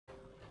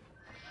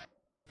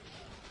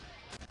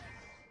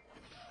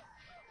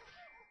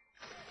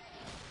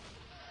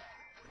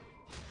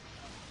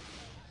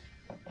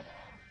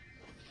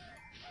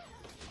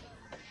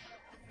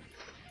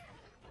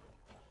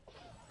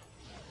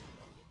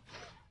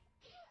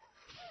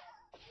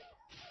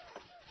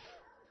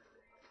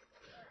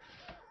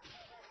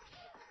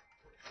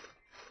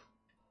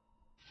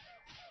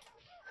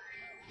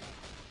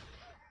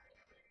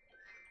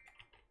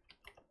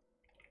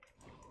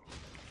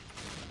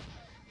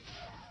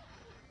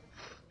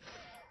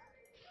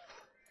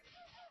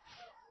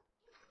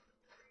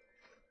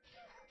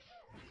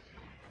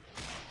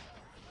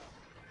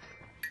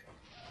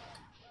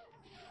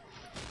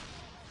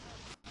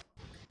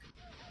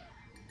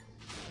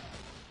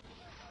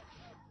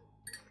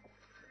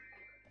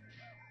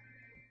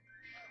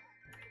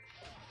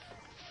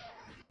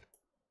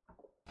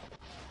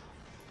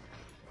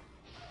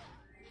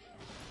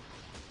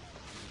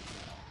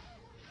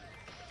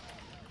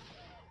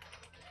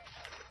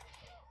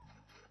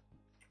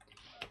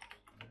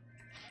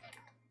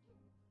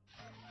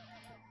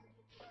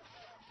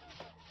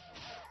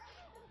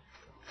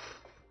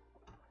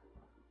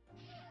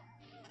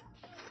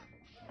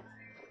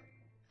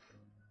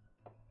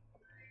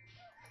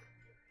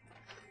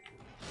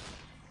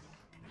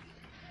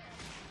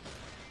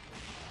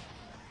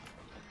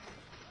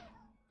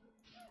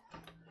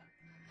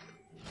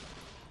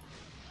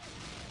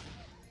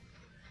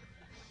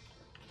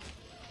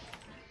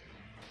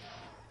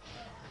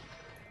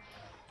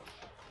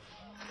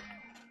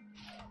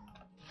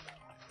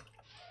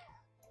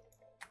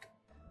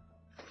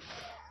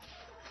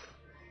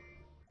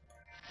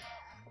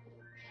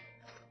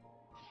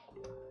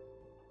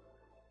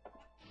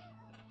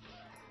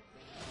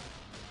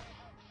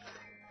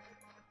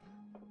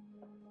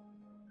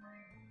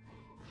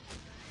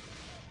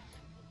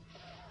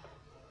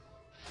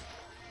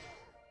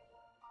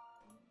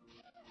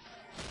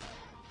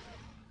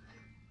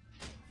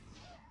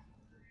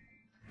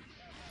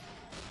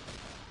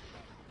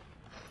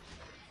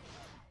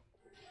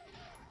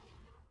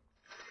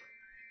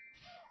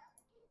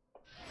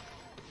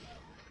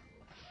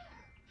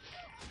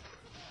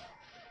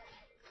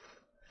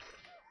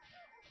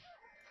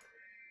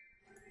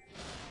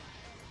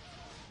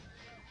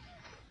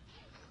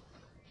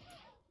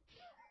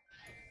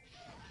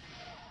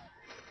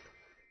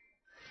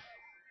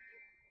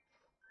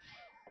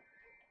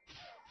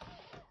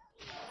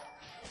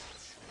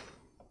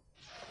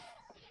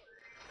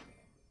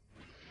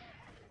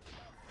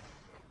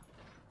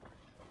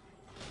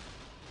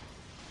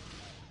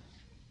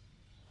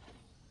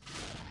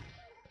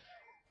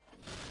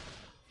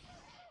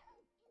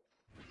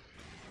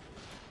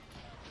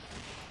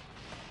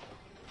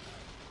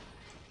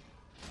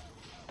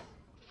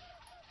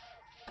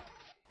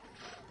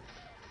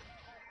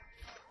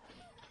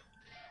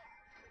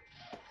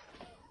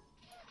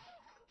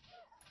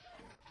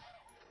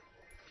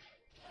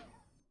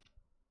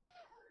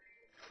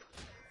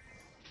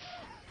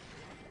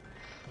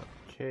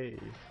Okay.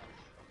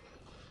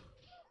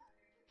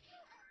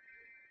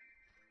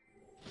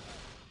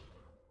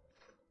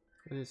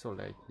 Why is it so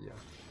laggy?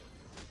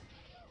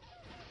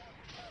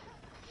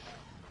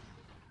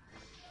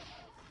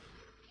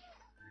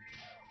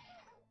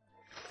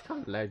 It's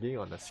kind of lagging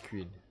on the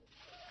screen.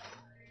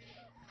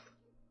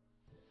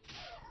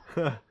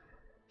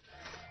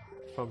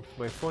 From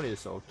my phone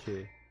is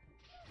okay.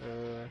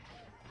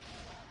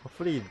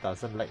 Hopefully it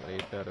doesn't lag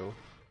later though.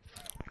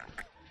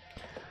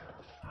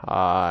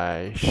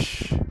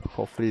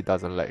 Hopefully it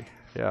doesn't lag.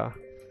 Yeah.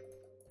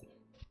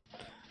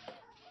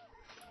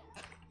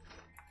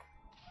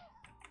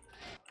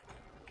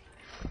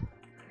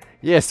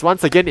 Yes,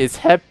 once again, it's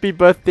happy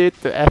birthday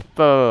to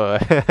Apple.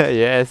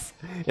 Yes,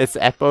 it's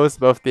Apple's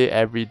birthday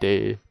every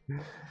day.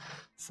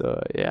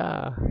 So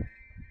yeah.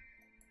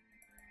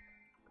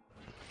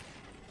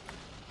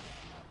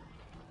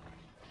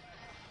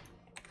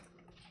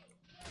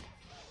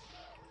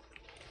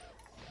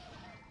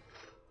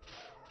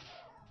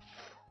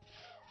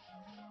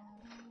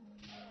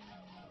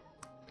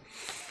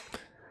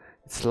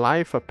 It's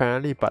live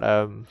apparently, but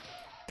I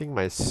think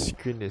my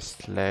screen is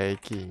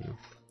lagging.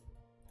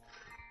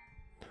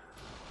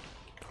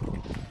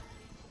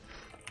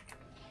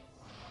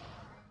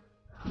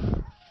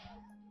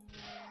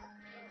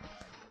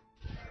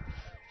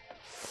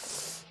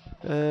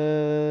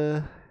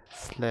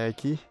 It's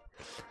laggy.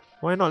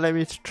 Why not let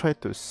me try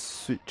to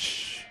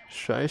switch?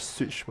 Should I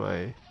switch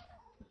my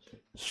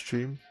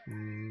stream?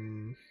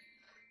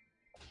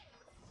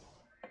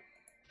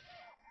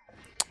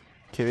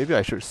 Okay, maybe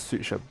I should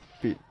switch a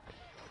bit.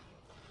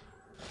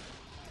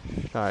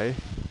 Should I?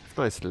 If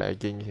not, it's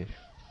lagging here.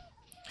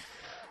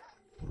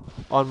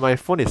 On my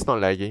phone it's not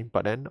lagging,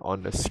 but then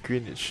on the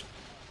screen it's...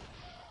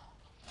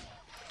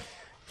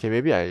 Okay,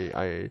 maybe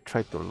I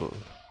try to load.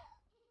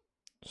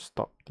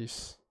 Stop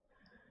this.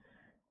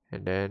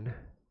 And then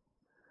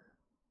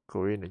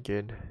go in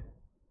again.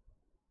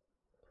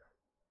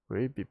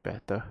 Will it be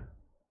better?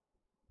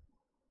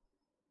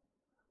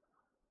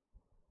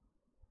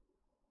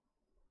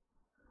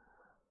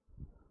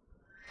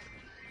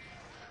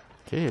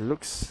 Okay, it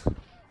looks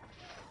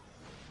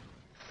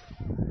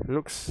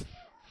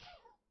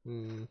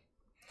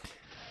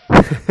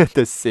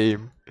the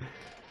same.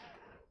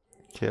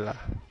 Okay lah.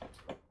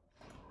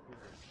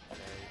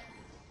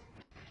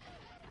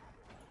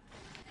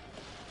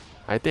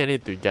 I think I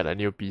need to get a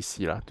new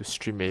PC lah to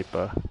stream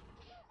Maple.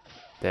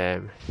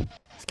 Damn,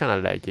 it's kinda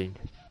lagging.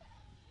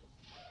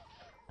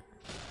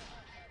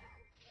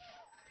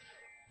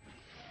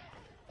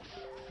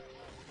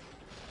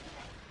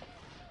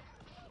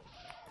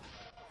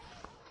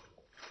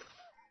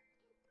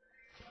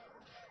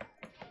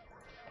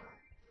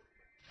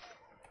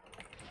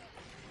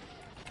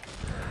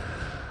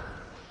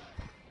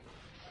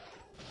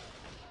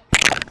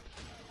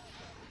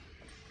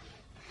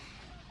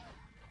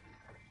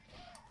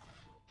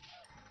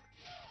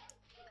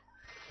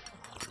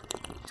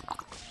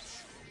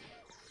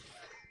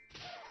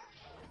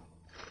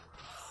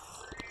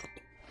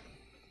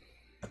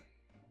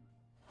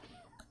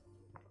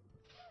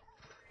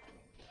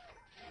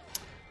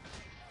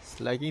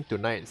 Lagging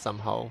tonight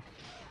somehow.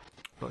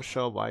 Not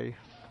sure why.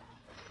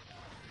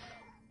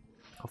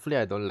 Hopefully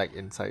I don't lag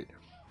inside.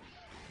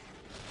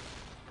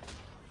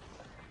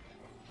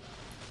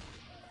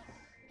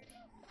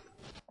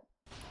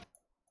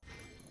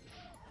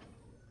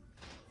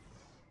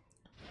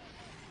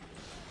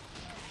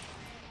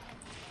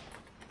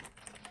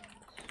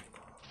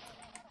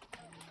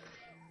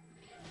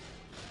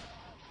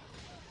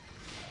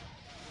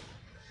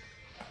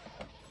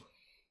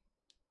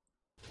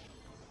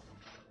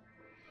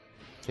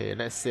 Okay,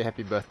 let's say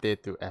happy birthday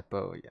to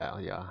Apple.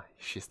 Yeah,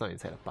 she's not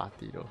inside the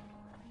party though.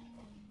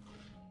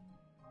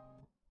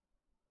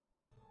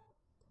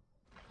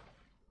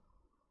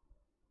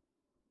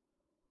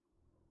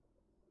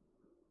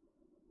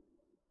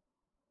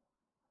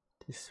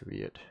 This is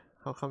weird.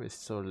 How come it's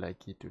so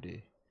laggy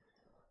today?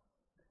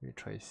 Let me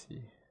try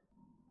see.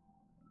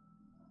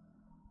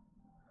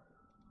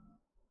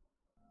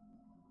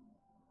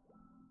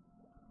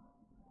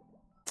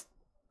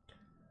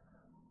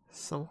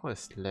 Somehow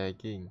it's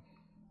lagging.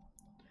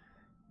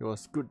 It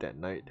was good that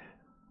night.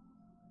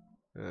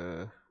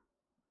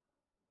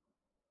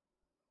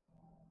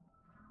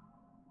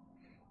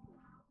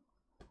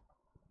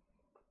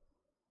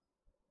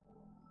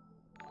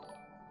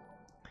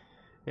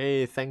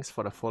 Hey, thanks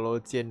for the follow,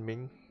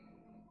 Jianming.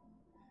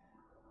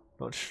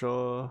 Not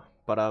sure,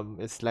 but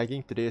it's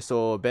lagging today,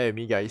 so bear with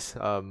me, guys.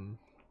 Not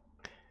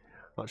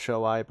sure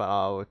why, but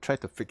I'll try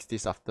to fix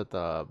this after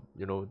the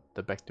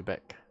the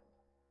back-to-back.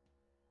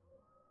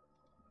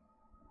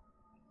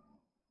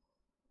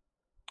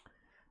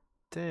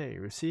 Dang,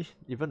 you see,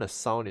 even the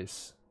sound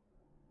is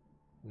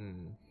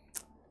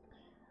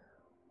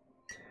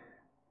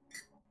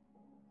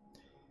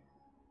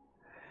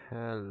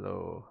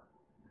Hello,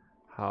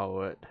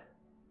 Howard.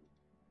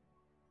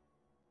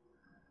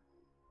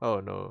 Oh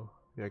no,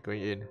 we are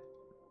going in.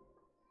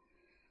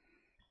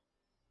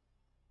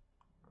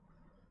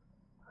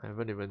 I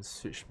haven't even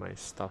switched my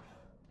stuff.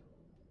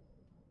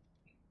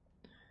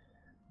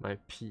 My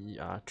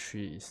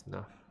PER3 is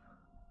enough.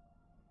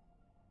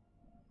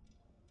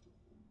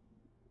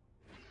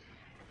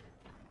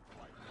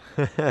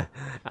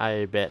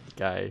 I bet,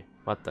 guy.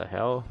 What the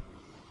hell?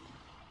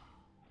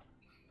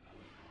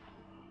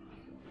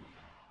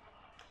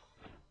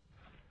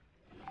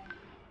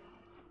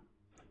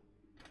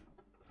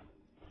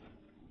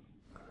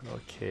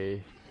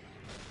 Okay.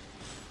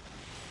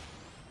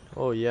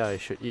 Oh yeah, I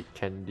should eat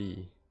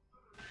candy.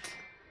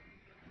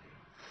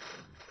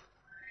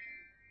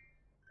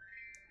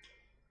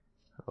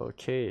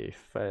 Okay,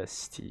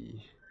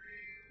 fasty.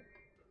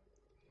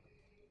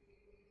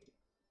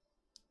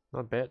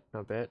 Not bad,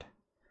 not bad.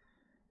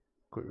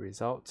 Good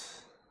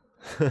results.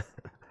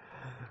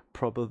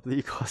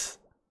 Probably cause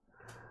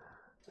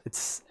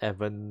it's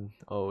Evan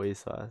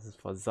always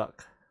for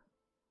Zuck.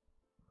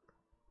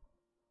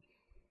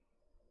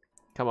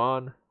 Come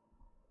on.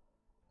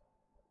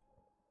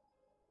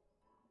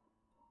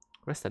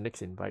 Where's the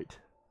next invite?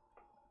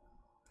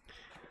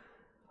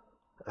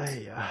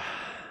 Ayya.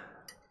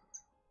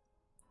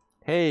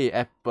 Hey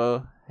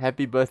Apple,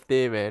 happy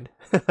birthday, man.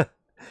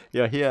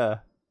 You're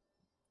here.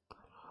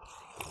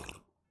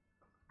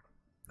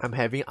 I'm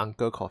having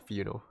uncle coffee,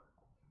 you know.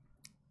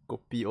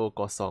 Kopi O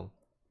kosong.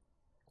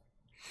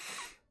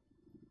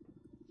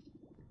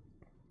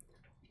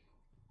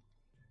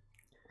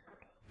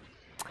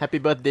 Happy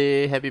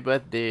birthday, happy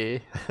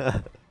birthday.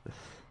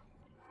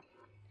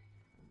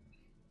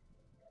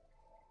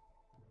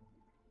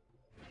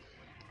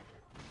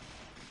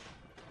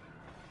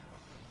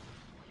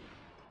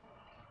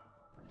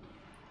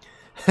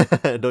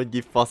 Don't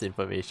give false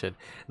information.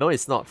 No,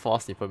 it's not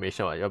false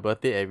information. Your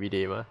birthday every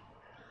day, ma.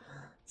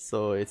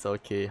 So it's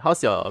okay.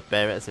 How's your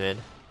parents, man?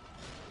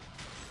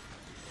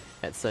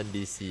 At Sun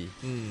DC.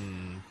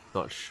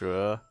 Not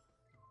sure.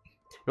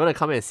 You wanna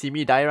come and see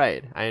me die,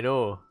 right? I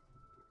know.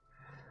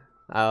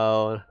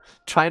 I'll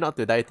try not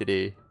to die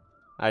today.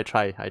 I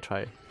try.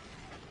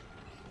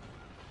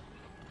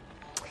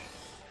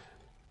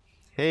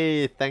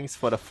 Hey, thanks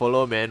for the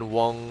follow, man.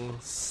 Wong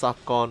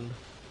Sakon.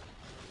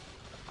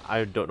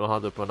 I don't know how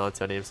to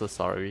pronounce your name, so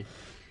sorry.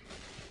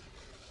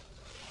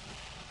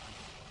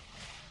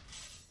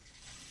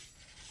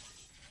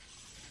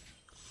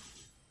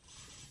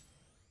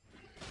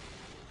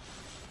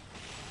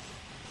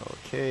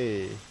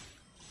 Okay.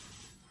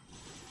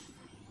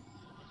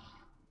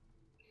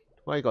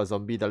 Why got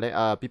zombie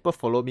the people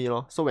follow me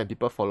lor. So when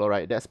people follow,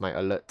 right, that's my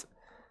alert.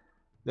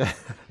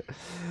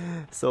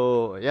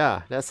 So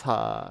yeah, that's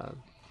part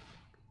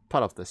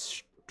of the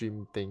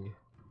stream thing.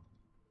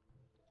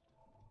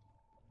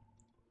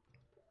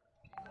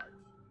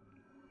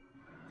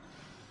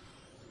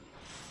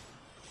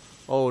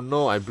 Oh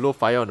no, I blew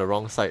fire on the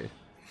wrong side.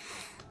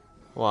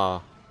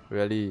 Wow,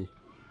 really?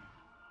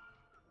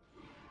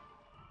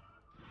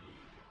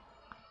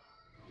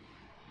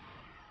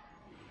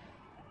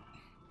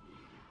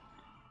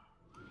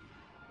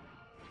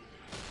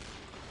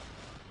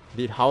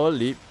 Did Howard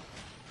leap?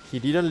 He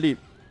didn't leap.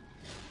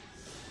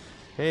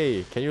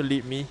 Hey, can you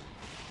leap me?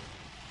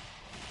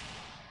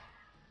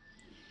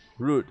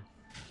 Rude.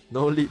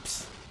 No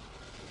leaps.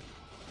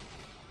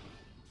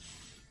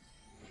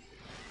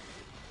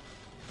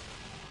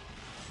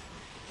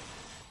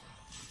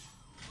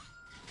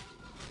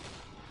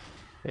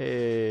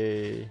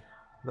 Hey.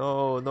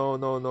 No.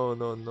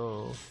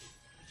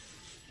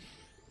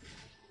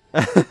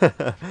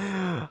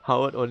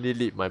 Howard only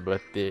leap my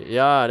birthday.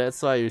 Yeah,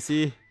 that's why you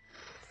see.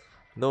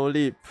 No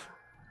leap.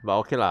 But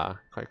okay lah,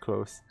 quite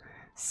close.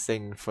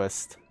 Sing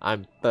first.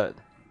 I'm third.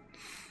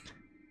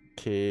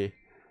 Okay.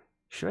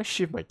 Should I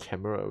shift my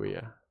camera away?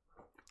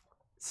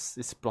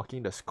 It's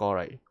blocking the score,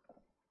 right?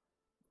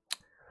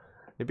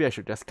 Maybe I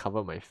should just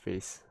cover my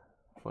face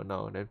for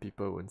now, then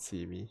people won't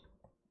see me.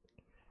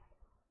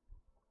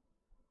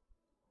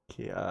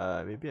 Okay,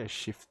 maybe I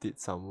shift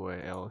it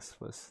somewhere else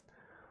first.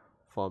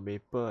 For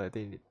Maple, I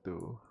think I need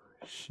to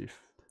shift.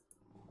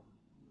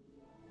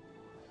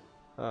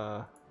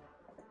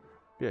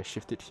 Maybe I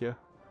shift it here.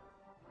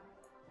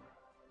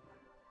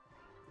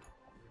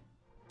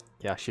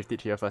 Yeah, shift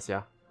it here first,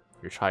 yeah.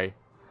 You try.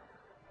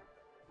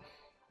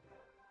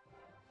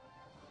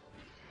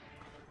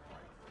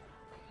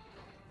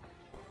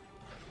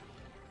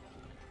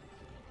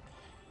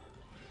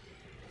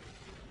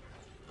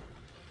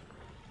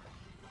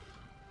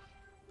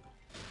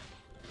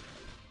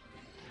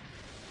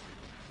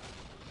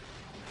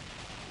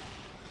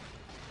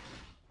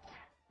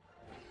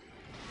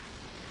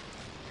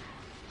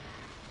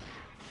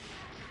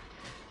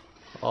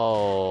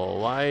 Oh,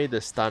 why the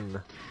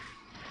stun?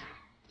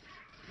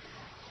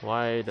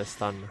 Why the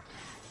stun?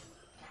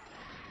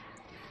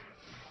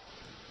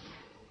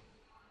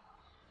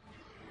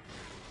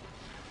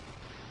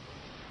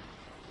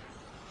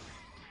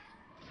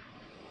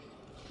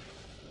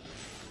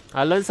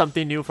 I learned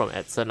something new from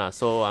Edson,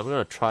 so I'm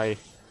gonna try,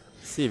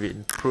 see if it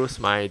improves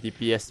my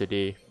DPS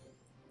today.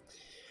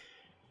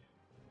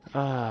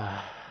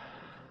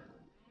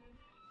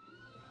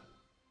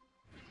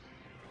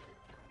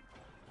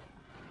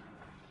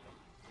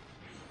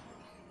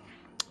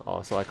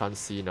 Oh, so I can't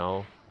see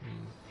now.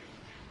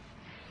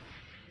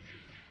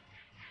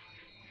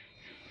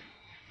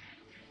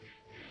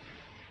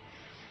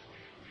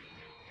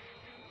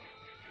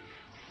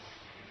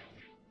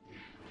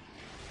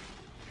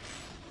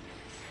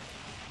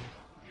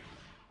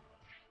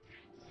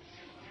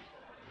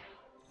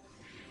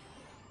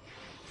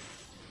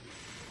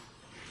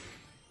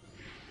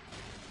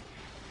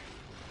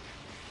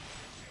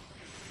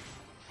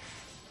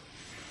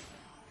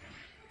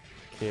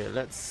 Okay,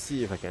 let's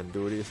see if I can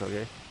do this,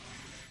 okay?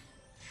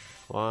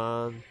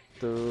 1,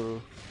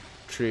 2,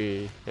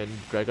 3. And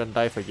dragon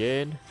dive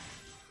again.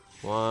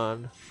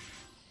 1,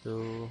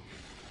 2,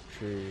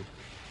 3.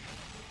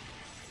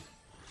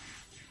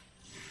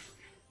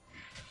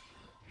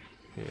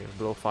 Okay,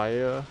 blow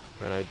fire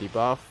when I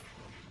debuff.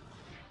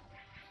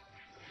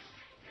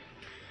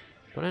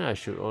 But then I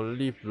should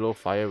only blow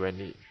fire when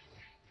it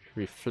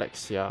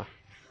reflects, yeah.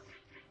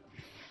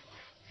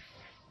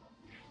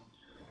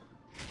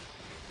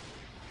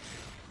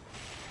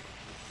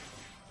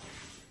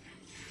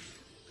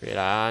 Wait,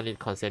 I need to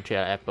concentrate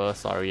on Apple.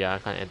 Sorry, I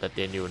can't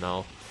entertain you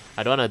now.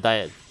 I don't wanna die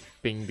at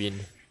Ping Bin.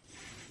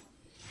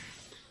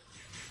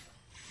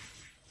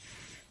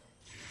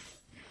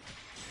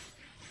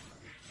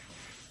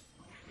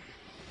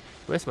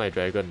 Where's my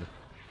dragon?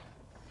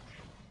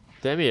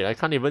 Damn it, I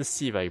can't even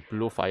see if I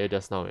blew fire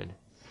just now, man.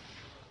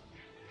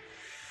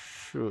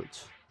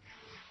 Shoot.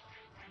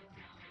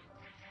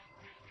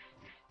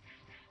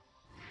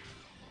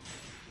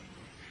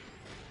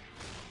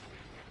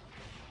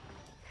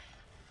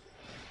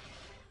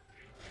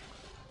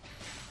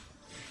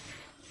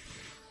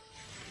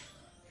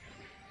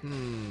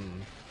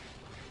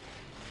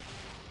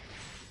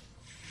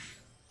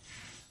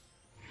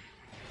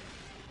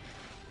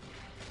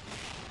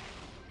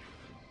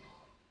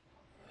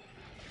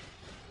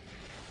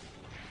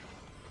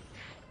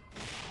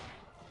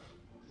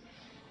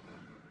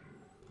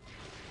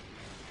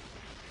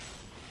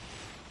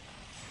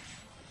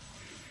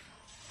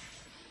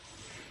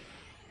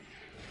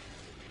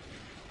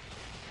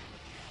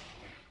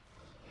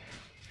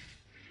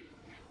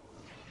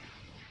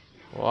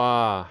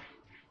 Wow.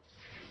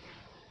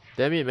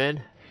 Damn it,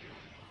 man.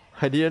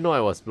 I didn't know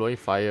I was blowing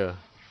fire.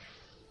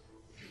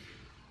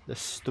 The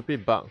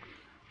stupid bug.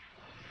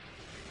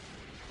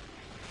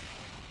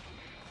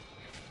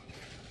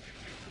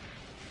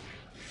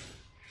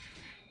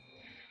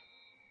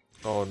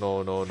 Oh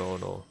no, no, no,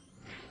 no.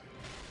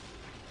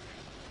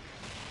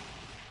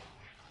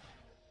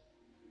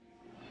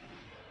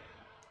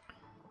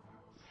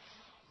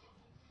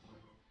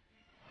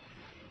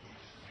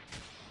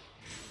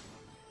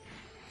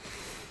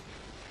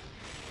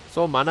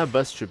 So mana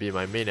burst should be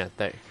my main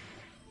attack.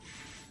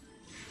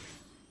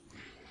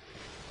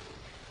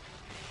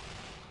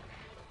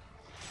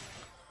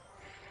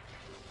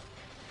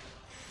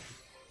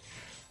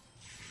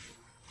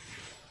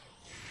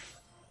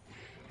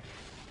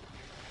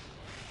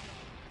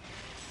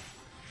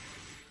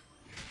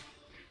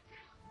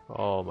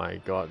 Oh my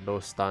god, no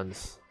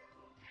stuns.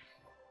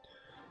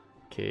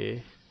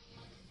 Okay.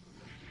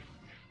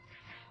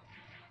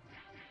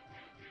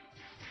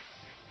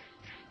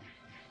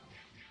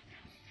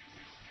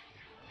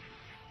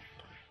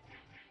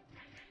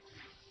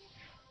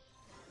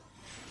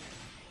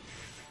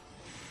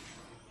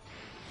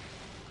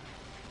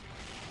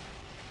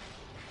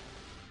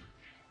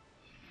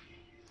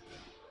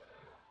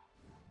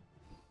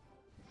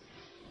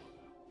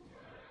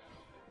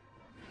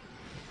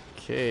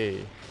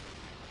 Okay.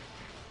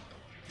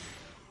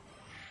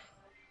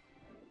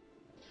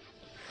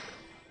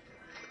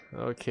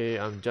 Okay,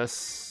 I'm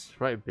just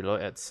right below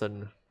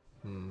Edson.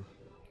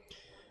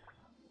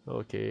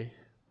 Okay.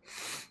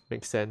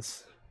 Makes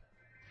sense.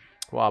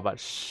 Wow, but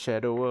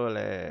shadower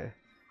leh.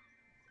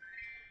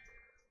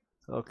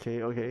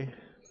 Okay, okay.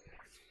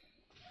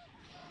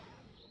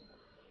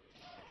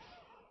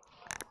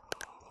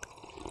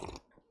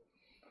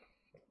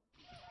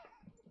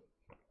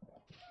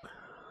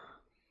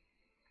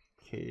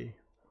 Okay.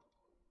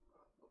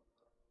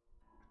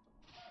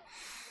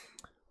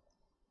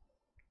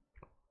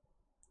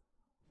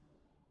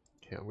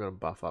 Okay, I'm gonna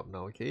buff up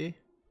now, okay?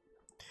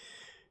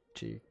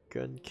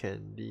 Chicken,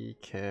 candy,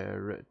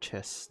 carrot,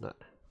 chestnut.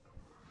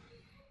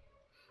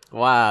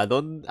 Wow,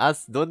 don't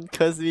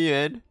curse me,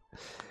 man.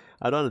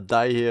 I don't wanna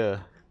die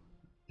here.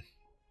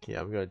 Okay,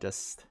 I'm gonna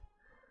just...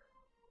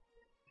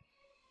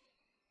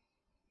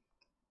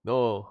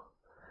 No,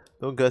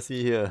 don't curse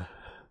me here.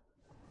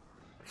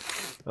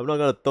 I'm not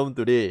gonna tomb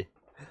today.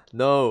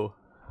 No.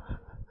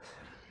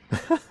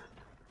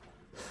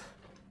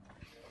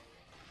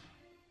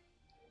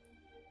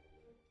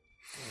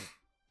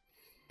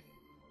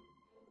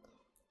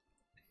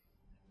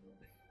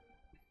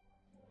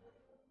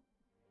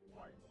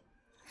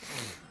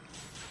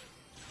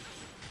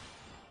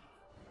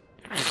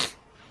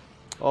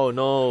 Oh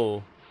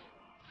no.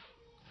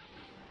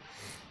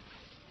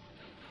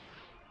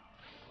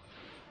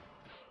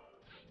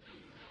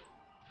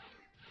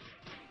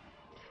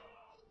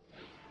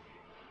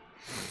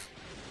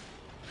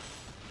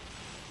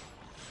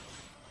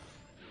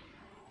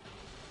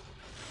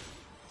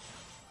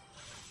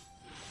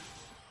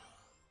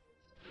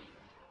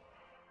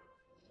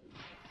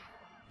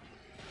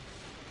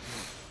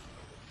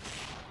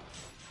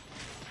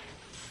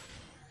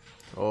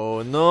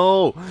 Oh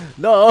no.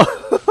 No.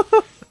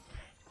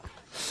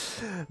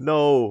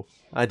 No.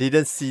 I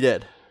didn't see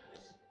that.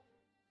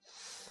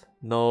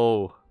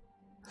 No.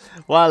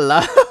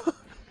 Walao.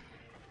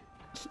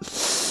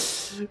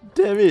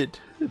 Damn it.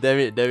 Damn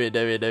it, damn it,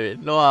 damn it, damn it.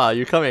 No,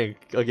 you come and...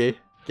 Okay,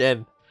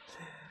 can.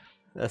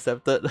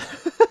 Accepted.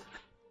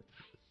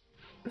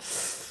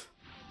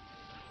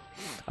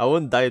 I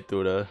won't die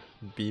to the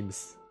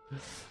beams.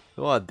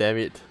 Oh damn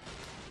it.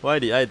 Why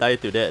did I die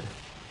to that?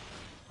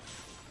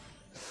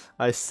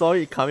 I saw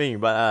it coming,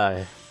 but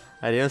I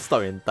didn't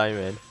stop in time,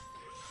 man.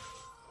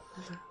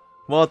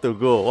 More to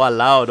go.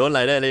 Walao, don't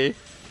like that, eh?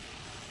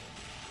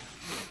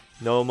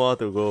 No more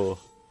to go.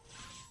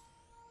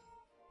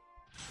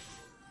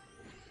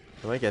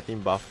 Am I getting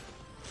buff?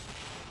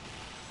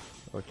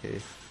 Okay.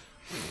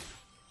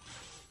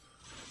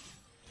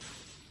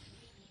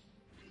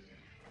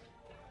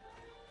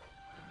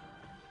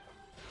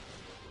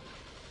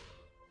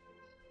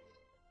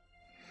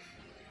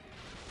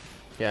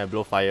 Yeah, I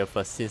blow fire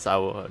first since I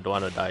don't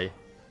want to die.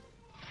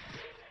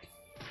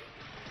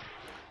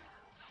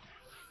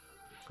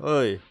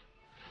 Oi!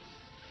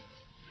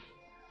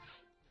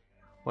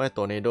 Why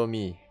tornado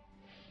me?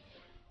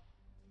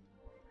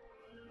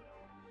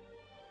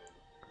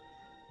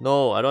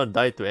 No, I don't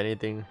die to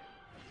anything.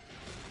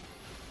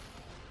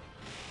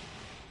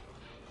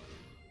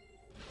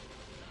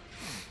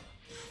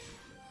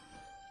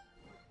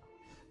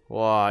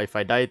 Wow, if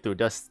I die to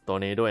just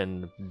tornado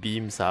and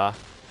beams,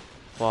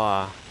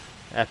 wow,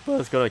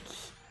 Apple's gonna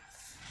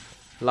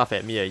laugh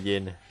at me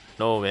again.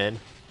 No, man.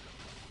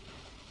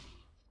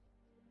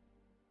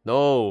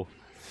 No!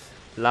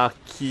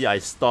 Lucky I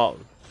stopped.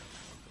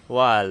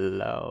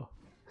 Walao.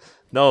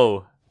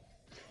 No!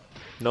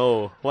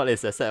 No, what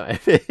is accept my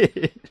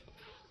fate?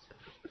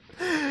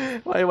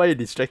 Why are you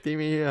distracting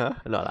me here?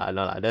 No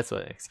lah, that's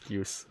an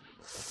excuse.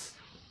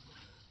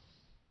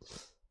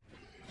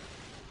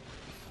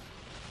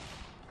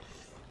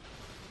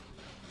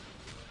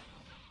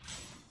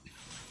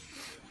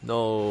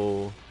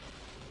 No.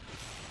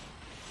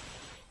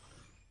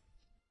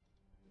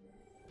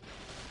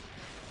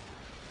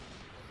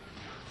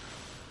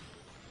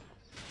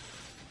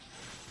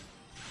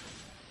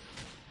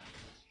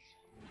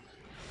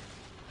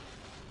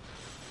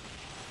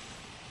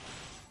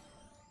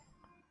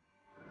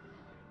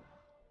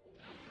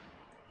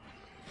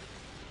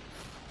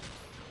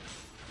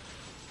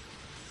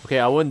 Okay,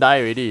 I won't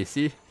die already,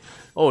 see?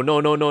 Oh no,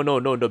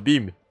 the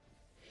beam.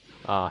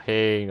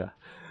 Hang.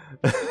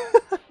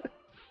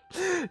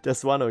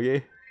 Just one,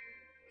 okay?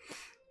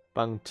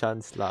 Pang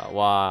chance lah.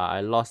 Wow,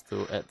 I lost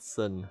to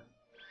Edson.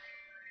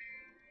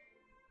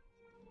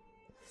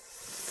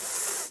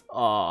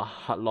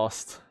 Hard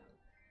lost.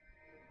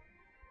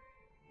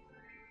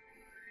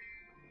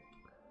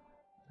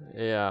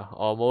 Yeah,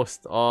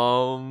 almost.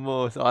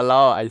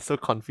 Allow, I so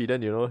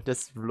confident, you know,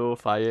 just blow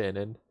fire and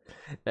then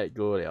let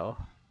go liao.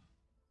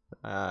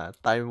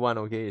 Time one,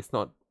 okay, it's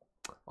not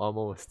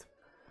almost.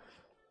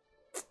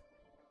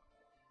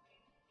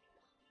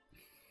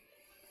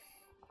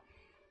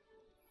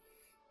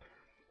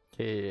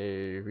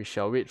 Okay, we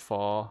shall wait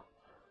for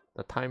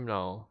the time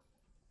now.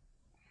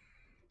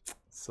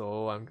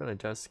 So I'm gonna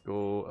just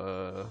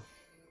go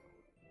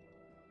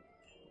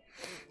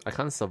I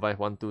can't survive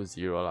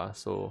 120 lah,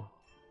 so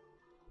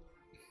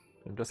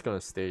I'm just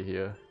gonna stay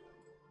here.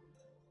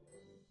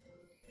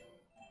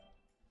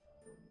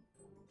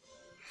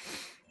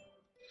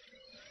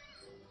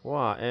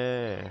 Wow,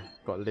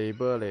 got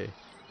label leh.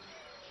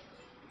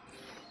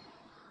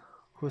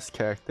 Whose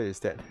character is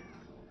that?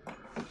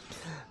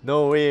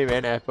 No way,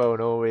 man, Apple,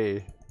 no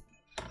way.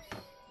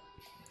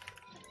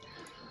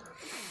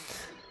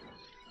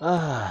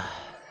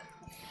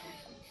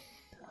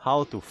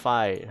 How to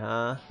fight,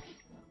 huh?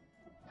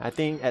 I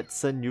think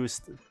Edson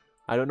used...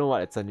 I don't know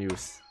what Edson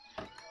used.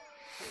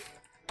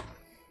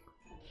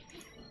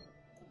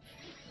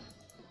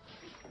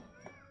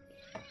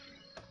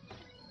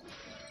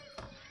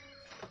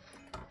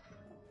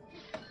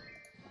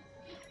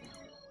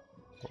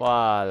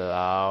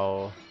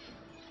 Walao.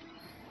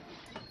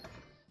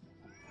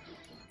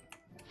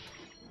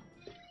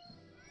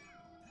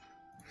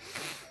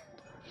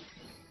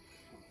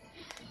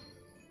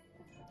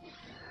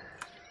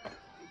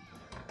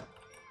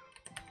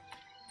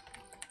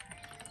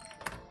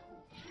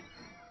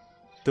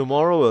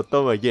 Tomorrow will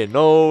turn again.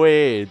 No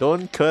way.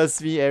 Don't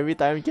curse me every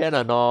time, can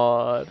or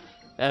not?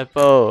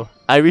 Apple.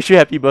 I wish you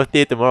happy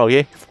birthday tomorrow,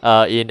 okay?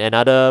 In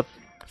another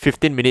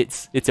 15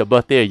 minutes, it's your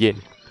birthday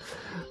again.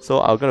 So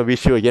I'm gonna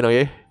wish you again,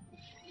 okay?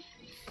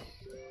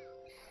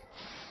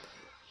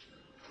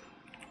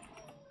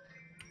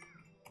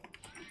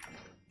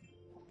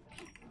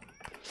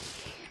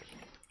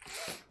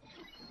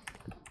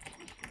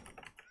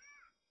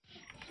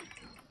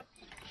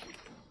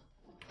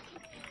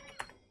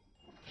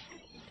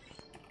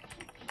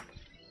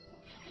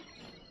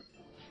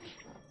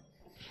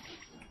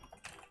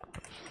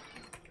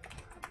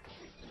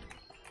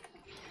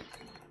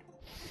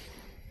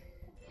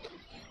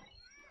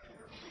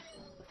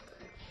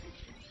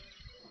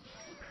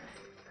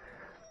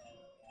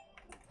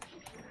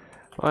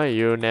 Why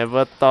you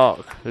never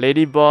talk?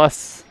 Lady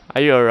boss,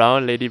 are you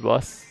around, lady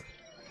boss?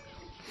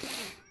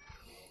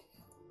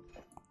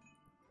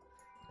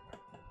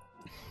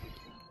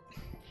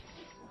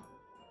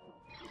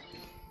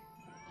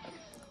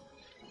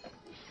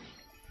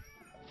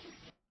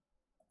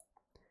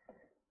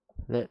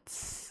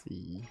 Let's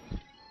see.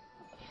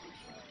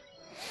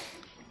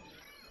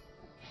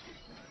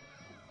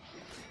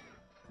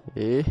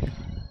 Eh?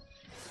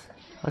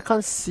 I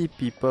can't see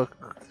people.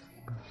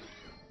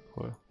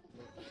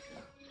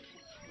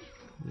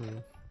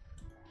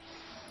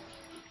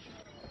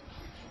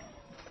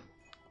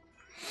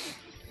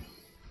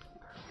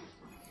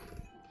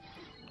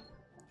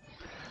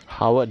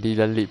 Howard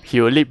didn't leap. He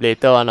will leap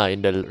later on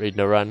in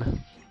the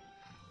run.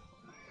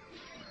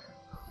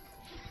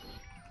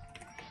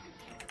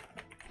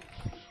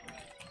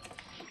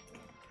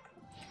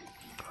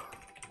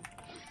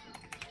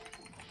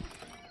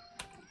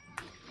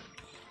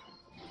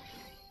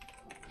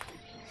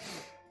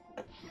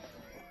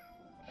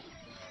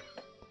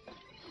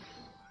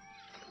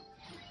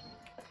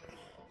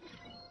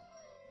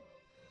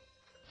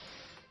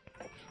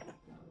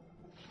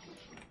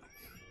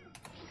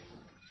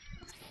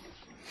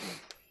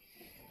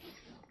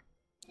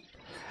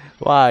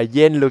 Wow,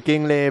 Yen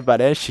looking leh, but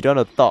then she don't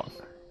wanna talk.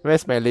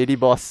 Where's my lady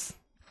boss?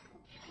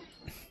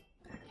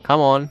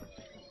 Come on.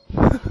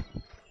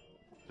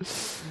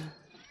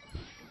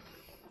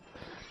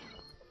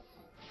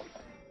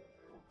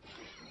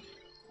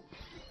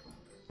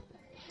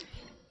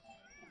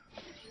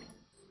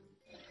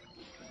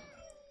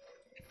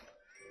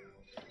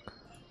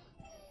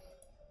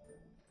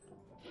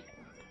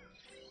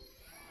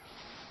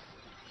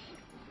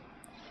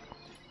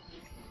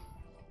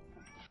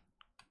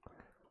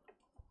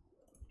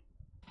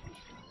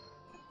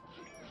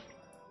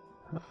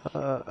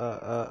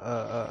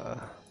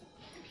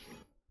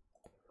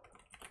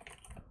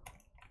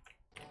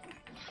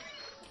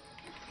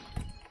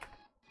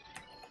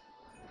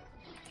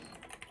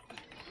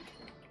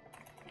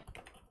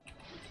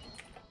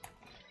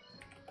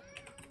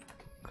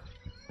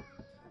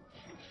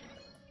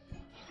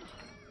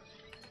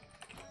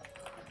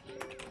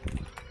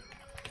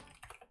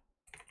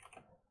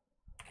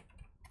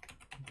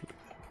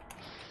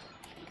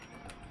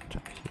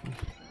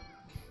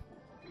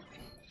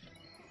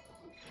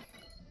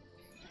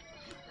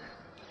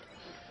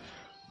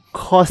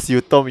 Cause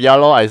you told me, yeah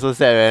lor, I so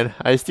sad man.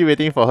 I still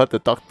waiting for her to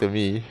talk to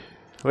me.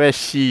 Where is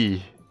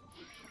she?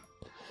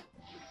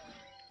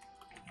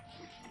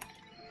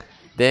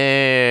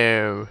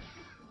 Damn.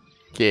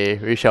 Okay,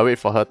 we shall wait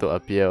for her to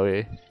appear,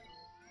 okay?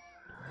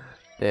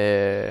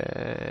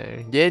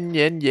 Damn.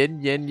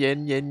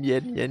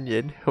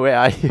 Yen. Where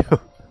are you?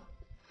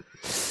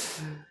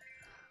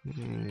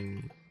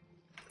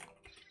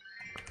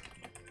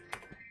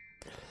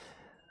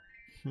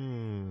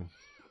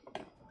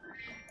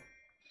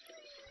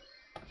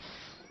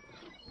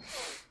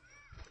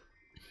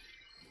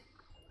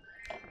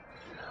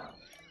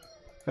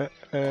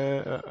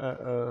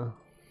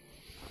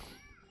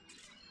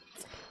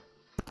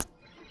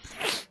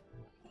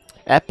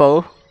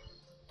 Apple?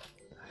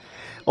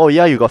 Oh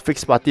yeah, you got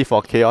fixed party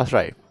for Chaos,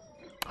 right?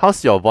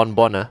 How's your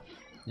bonbon, ah?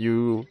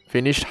 You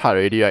finished hard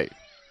already, right?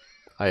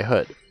 I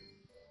heard.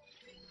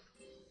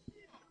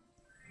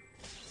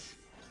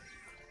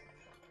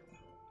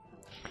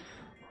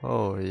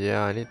 Oh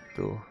yeah, I need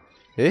to...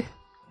 Eh?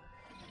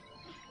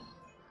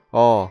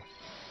 Oh.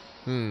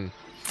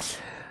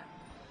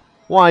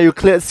 Wow, you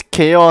cleared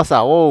Chaos,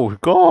 ah? Oh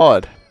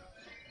god!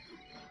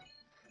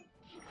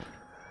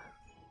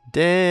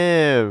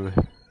 Damn!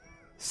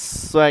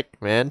 Swag,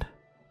 man.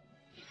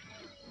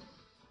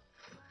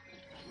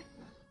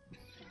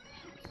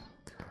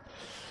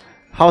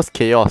 How's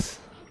Chaos?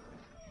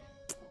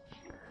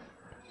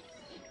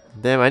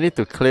 Damn, I need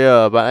to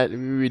clear, but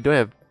we don't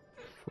have...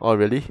 Oh,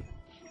 really?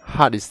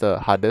 Hard is the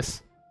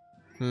hardest?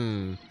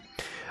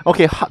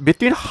 Okay,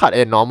 between hard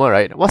and normal,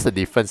 right? What's the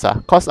difference?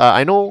 Cause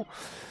I know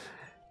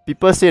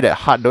people say that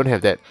hard don't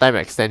have that time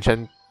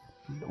extension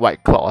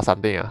white clock or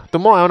something.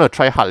 Tomorrow I want to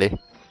try hard, leh.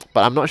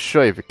 But I'm not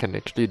sure if you can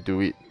actually do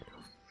it.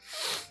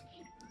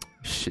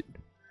 Shit.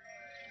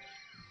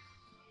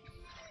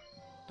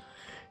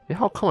 Yeah,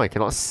 how come I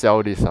cannot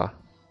sell this?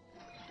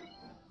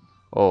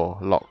 Oh,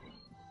 lock.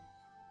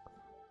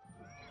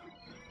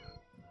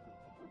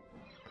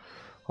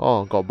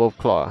 Oh, got both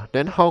clock.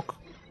 Then how...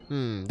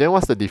 then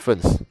what's the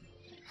difference?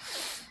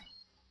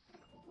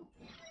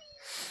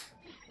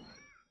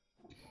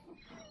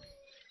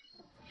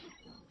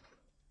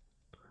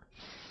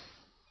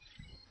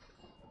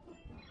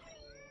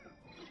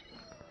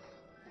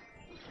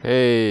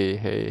 Hey.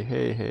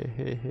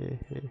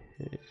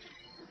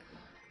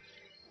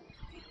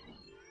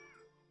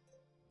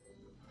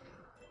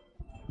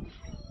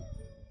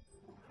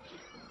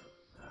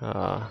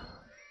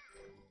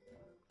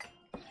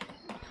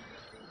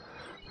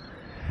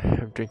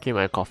 I'm drinking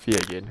my coffee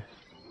again.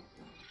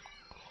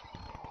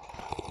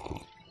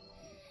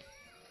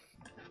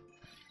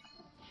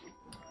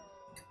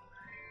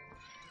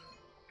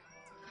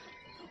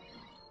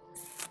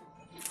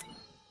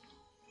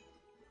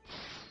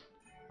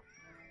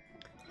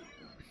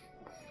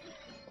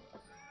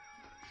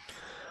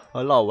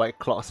 A lot of white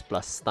clocks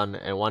plus stun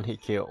and one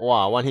hit KO.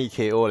 Wow, one hit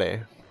KO leh.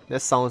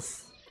 That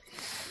sounds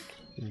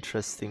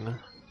interesting.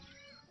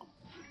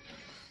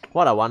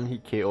 What are one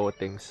hit KO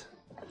things?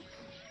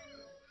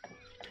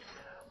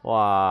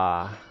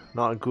 Wow,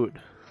 not good.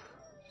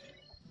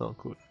 Not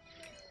good.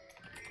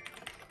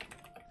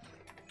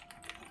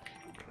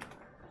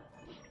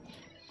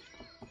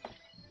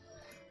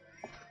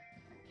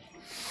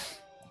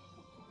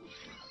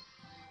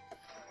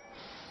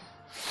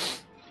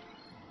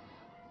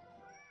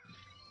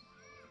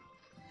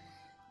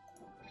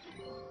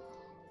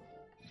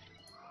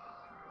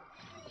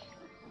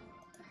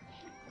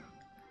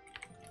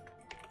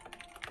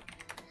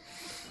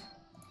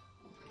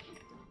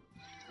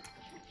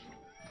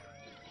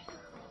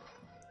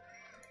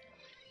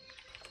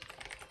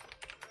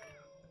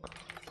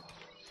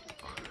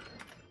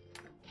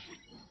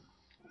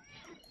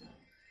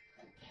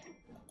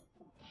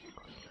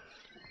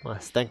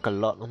 Must tank a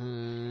lot.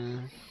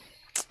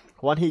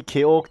 One hit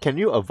KO. Can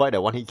you avoid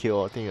that one hit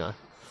KO thing? Yeah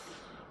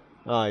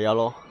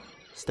lor.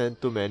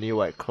 Stand too many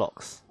white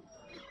clocks.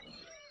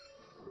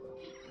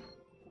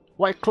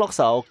 White clocks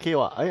are okay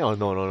what? Oh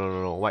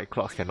no. White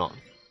clocks cannot.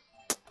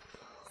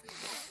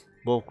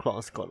 Both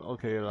clocks got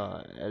okay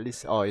lah. At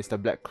least it's the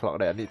black clock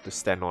that I need to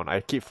stand on.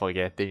 I keep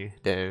forgetting.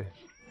 Damn.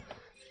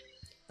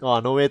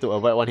 No way to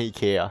avoid one hit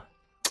K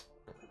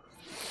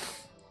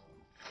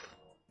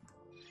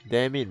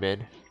Damn it,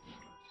 man.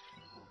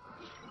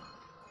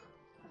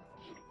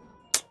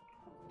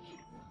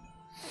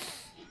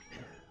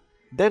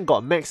 Then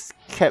got max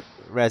cap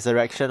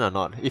resurrection or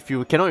not? If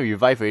you cannot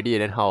revive already,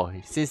 then how?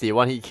 Since they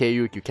one hit K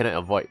you cannot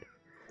avoid.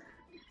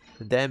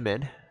 Damn,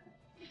 man.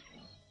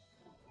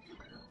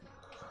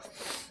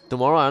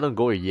 Tomorrow I don't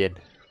go again.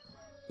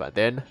 But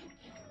then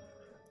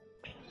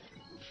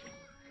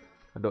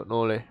I don't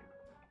know leh.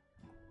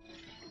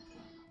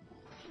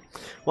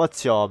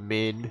 What's your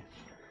main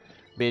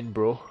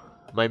bro?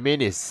 My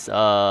main is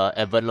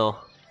Evan lor.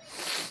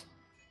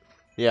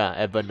 Yeah,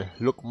 Evan.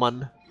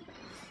 Lukman.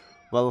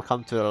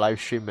 Welcome to the live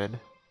stream, man.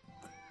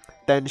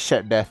 10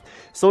 shared death.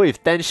 So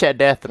if 10 shared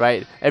death,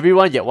 right?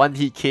 Everyone get 1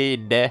 hit K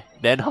in there.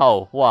 Then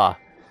how? Wow.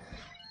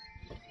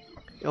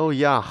 Oh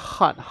yeah,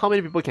 hard. How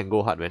many people can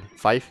go hard, man?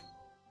 5?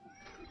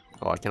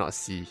 Oh, I cannot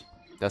see.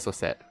 That's so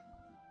sad.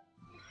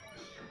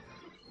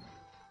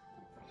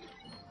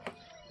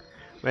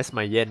 Where's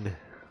my yen?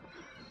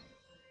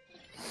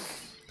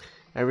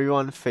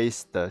 Everyone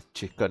face the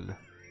chicken.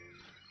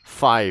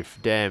 5,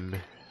 damn.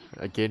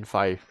 Again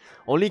 5.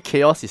 Only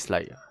chaos is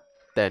like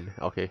 10.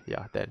 Okay,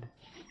 yeah, 10.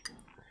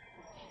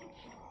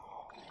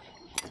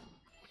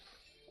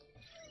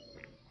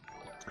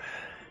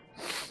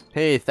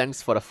 Hey,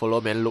 thanks for the follow,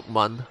 man,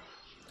 Lukman.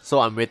 So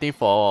I'm waiting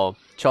for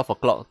 12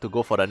 o'clock to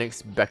go for the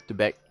next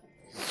back-to-back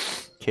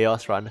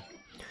chaos run.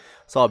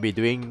 So I'll be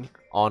doing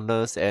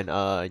honors and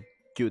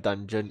guild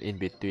dungeon in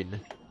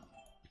between.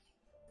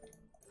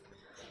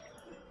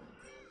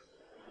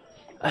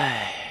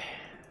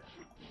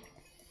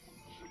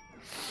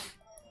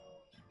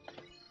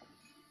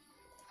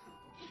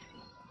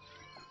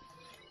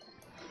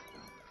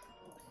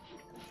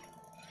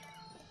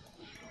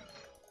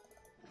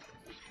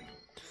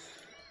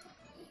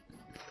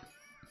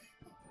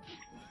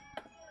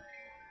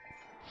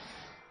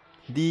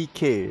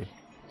 DK.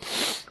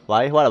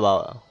 Why?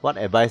 What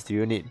advice do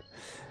you need?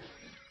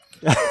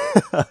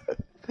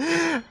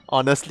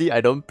 Honestly,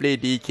 I don't play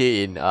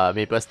DK in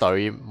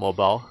MapleStory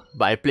mobile,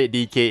 but I played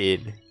DK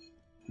in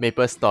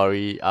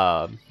MapleStory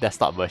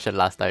desktop version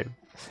last time.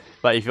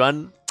 But if you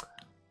want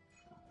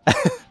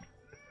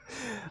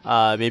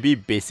maybe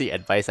basic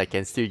advice I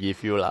can still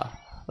give you lah.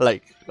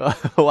 Like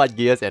what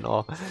gears and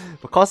all.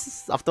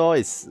 Because after all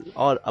it's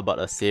all about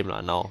the same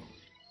lah now.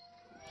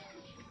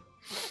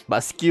 But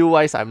skill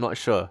wise I'm not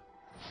sure.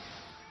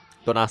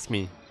 Don't ask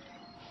me.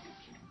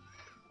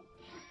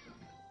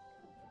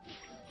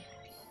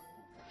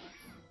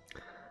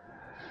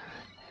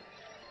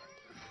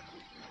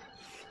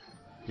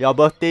 Your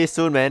birthday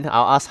soon, man.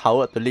 I'll ask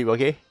Howard to leave,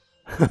 okay?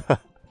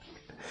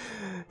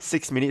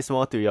 6 minutes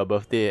more to your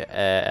birthday,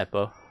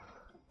 Apple.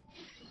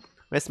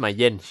 Where's my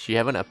yen? She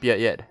haven't appeared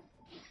yet.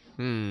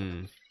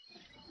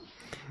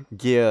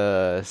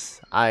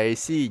 Gears. I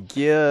see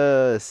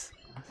gears.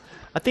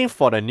 I think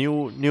for the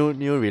new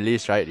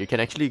release, right? You can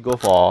actually go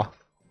for.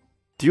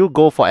 Do you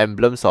go for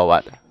emblems or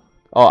what?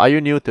 Or are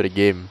you new to the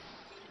game?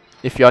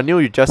 If you're new,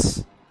 you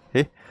just.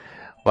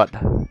 What?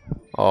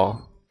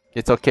 Oh,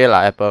 it's okay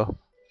lah, Apple.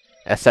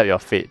 Accept your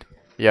fate.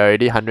 You're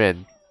already 100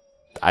 and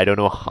I don't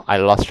know. I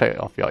lost track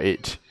of your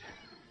age.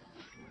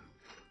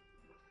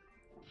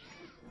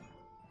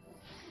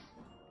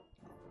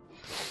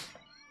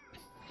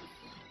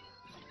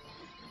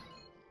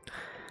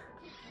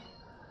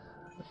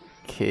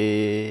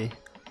 Okay,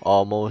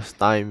 almost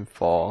time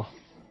for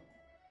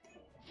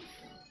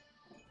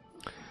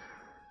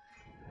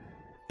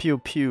pew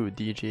pew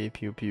DJ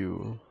pew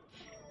pew.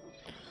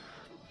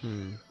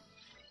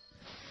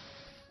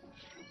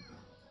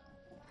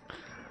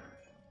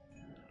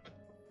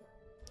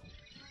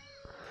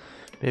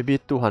 Maybe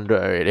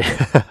 200 already.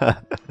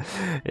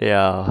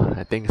 Yeah,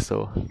 I think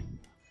so.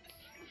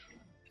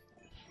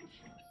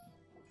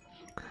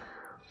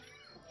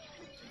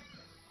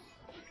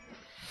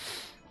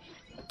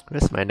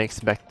 Where's my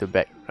next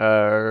back-to-back?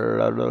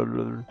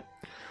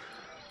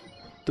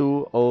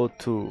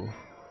 202.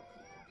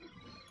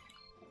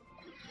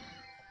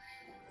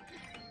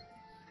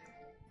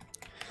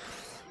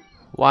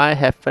 Why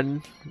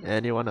haven't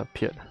anyone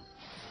appeared?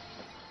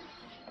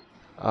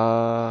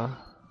 Uh.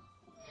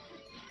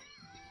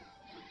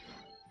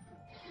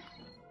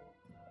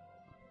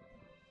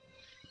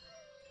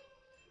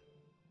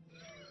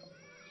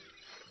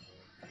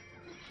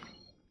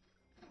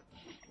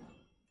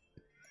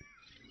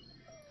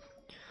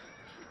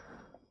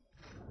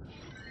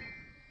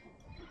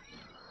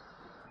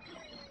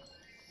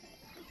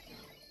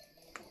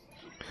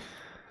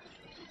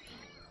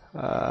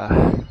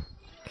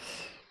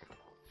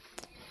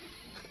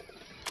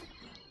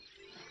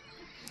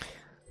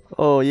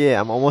 Oh yeah,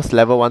 I'm almost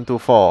level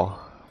 124.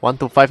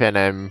 125 and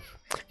I'm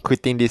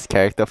quitting this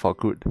character for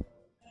good.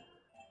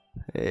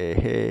 Hey,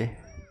 hey.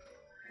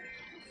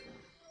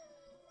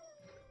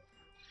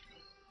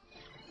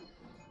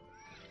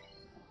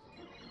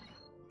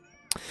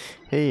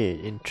 Hey,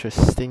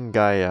 interesting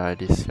guy,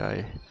 this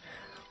guy.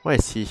 Why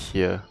is he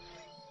here?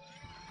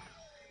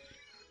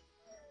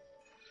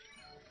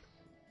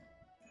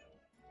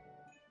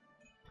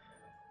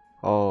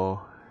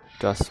 Oh,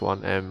 just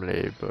one M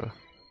label.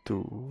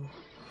 2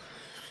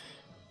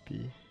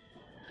 B.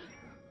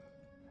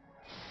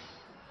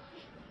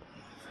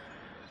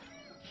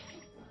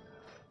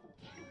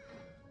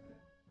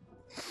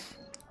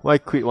 Why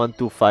quit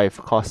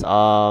 125? Cause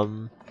I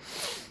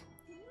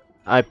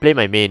play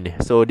my main,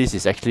 so this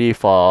is actually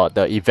for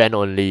the event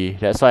only.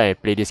 That's why I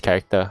play this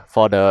character.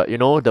 For the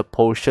the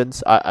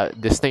potions,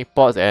 the snake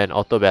pots and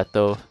auto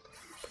battle,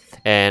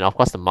 and of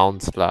course the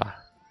mounts lah.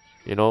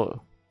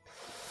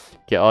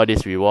 Get all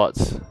these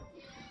rewards.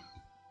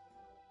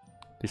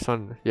 This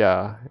one,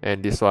 yeah,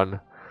 and this one.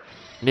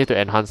 Need to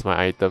enhance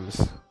my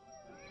items.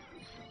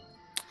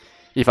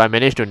 If I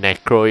manage to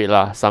necro it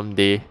lah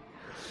someday.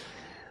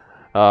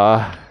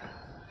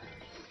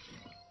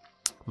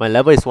 My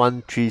level is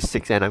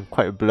 136 and I'm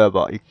quite blur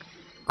about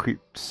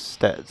equip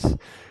stats.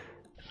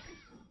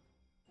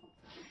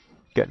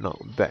 Get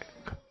knocked back.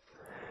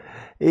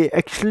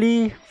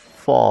 Actually,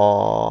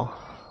 for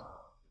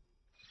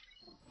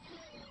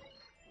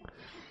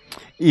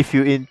if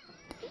you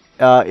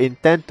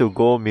intend to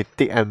go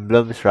mythic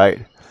emblems,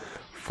 right?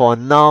 For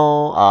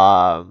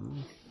now,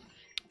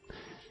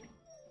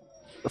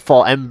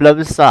 for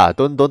emblems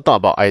don't talk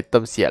about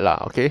items yet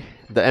lah. Okay,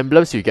 the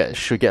emblems you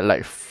should get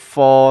like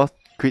 4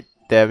 crit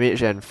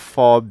damage and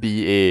 4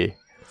 BA.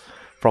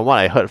 From what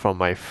I heard from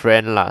my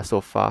friend lah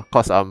so far.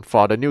 Cause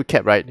for the new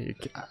cap, right,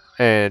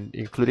 and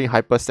including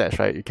hyper stats,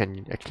 right, you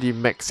can actually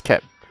max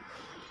cap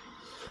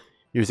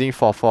using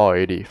 4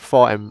 already.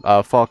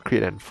 4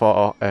 crit and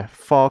 4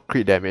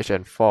 crit damage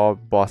and 4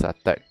 boss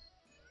attack.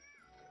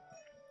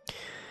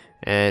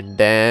 And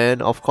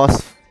then of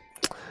course,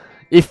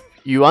 if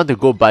you want to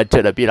go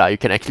budget a bit you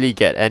can actually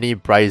get any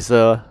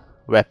Brizer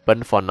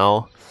weapon for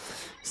now.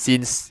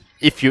 Since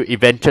if you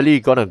eventually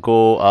gonna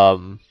go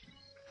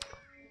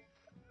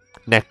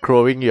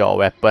necroing your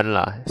weapon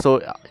so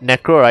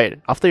necro, right,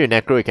 after you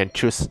necro you can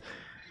choose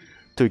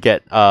to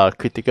get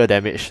critical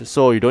damage,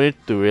 so you don't need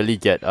to really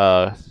get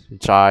a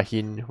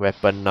Jahin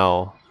weapon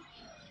now,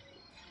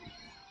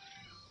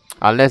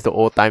 unless the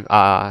old time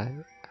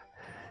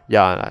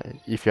yeah,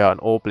 if you're an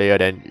old player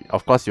then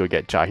of course you'll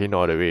get Jahin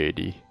all the way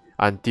already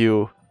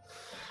until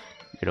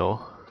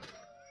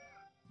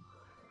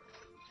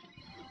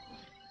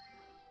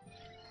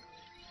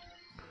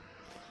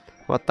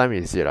what time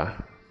is it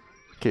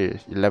okay,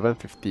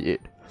 11:58.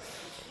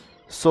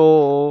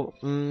 So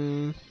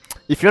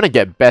if you want to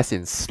get best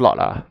in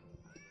slot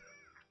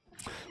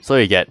so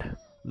you get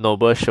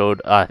noble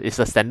shoulder. It's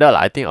a standard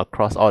I think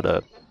across all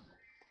the,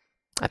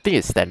 I think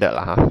it's standard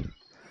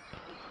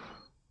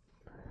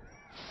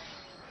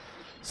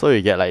So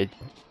you get like,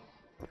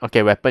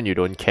 okay, weapon you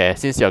don't care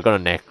since you're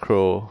gonna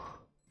necro.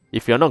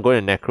 If you're not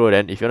going to necro,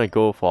 then if you want to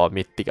go for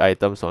mythic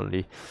items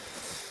only,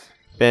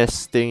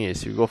 best thing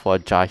is you go for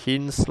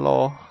Jahin's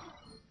Law.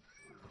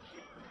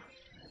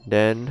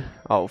 Then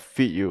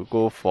outfit you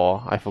go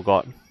for, I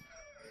forgot,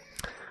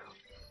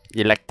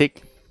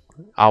 Electric.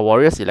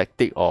 Warriors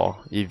Electric or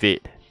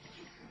Evade.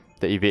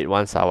 The Evade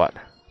ones are what?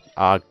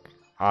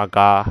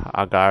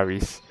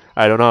 Agaris.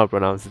 I don't know how to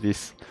pronounce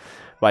this.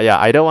 But yeah,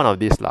 either one of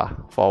these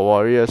For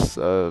warriors,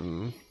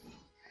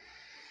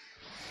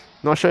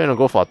 not sure you wanna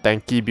go for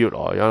tanky build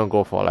or you wanna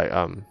go for like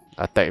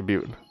attack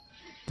build.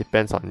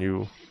 Depends on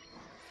you.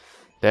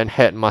 Then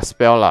head must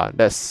spell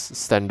that's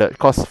standard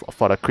cause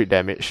for the crit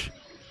damage.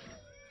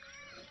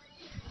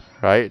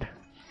 Right?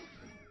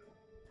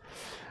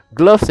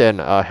 Gloves and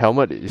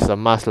helmet is a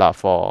must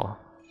for.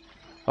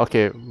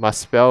 Okay,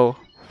 must spell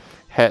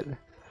head.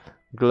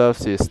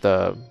 Gloves is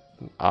the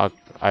I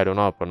don't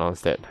know how to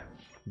pronounce that.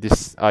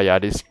 This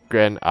this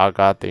Grand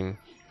Aga thing.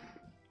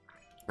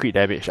 Crit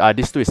damage.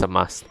 These two is a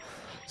must.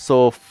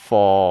 So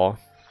for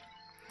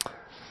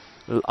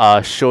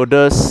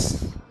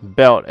shoulders,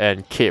 belt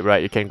and cape,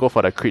 right, you can go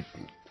for the crit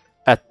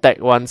attack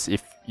ones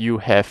if you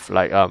have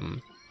like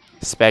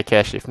spare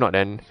cash. If not,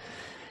 then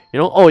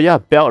oh yeah,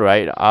 belt,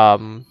 right,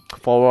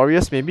 for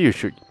warriors maybe you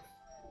should,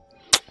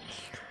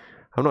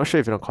 I'm not sure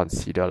if you don't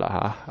consider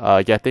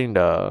getting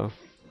the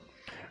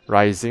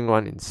rising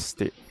one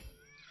instead.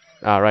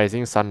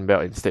 Rising Sun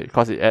belt instead,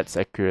 because it adds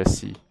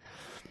accuracy.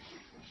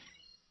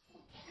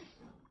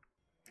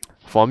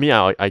 For me,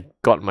 I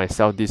got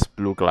myself this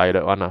blue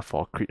glided one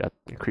for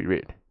crit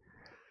rate.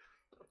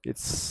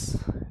 It's,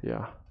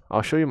 yeah,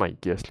 I'll show you my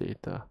gears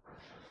later.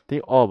 I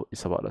think all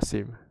is about the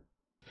same.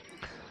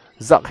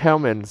 Zuck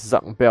helm and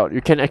Zuck belt,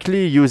 you can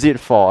actually use it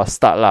for a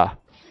start lah.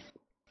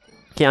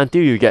 Okay,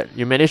 until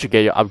you manage to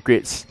get your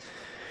upgrades,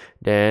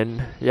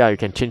 then yeah, you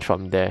can change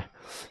from there.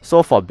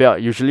 So for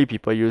belt, usually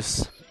people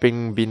use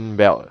Ping Bin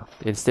belt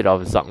instead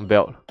of Zuck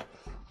belt.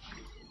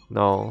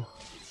 Now,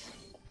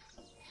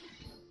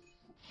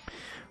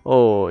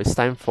 oh, it's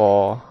time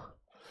for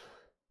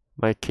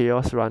my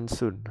chaos run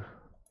soon.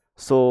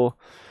 So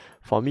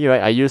for me,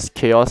 right, I use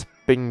chaos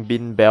Ping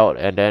Bin belt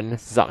and then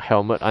Zuck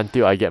helmet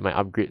until I get my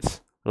upgrades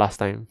last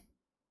time.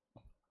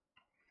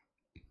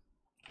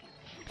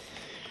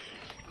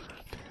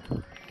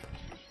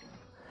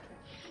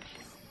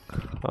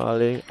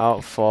 Calling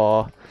out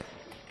for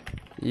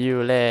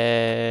you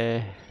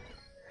leh.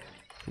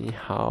 你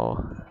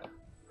好。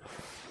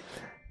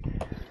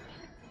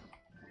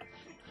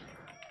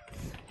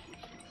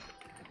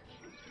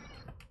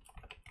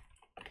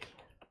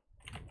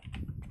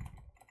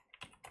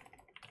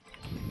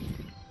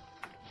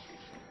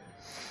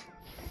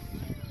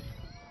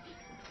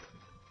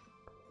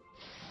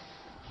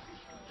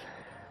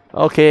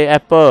Okay,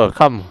 Apple,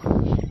 come.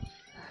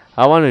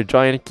 I want to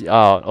join.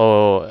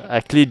 Oh,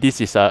 actually,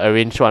 this is a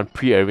arranged one,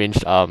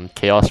 pre-arranged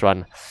chaos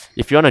run.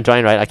 If you want to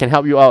join, right, I can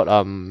help you out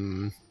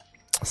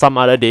some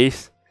other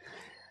days.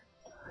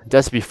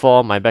 Just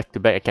before my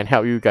back-to-back, I can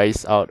help you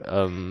guys out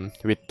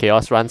with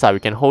chaos runs. We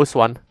can host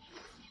one.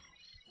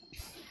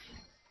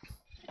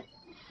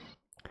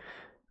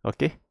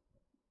 Okay.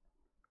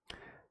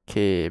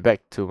 Okay,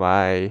 back to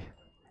my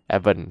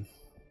Evan.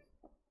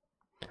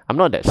 I'm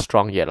not that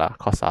strong yet lah,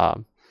 cause I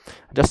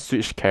just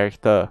switched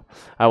character.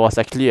 I was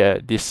actually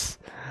this.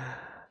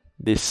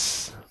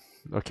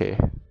 Okay,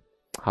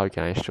 how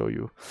can I show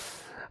you?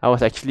 I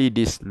was actually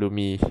this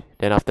Lumi.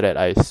 Then after that,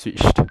 I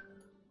switched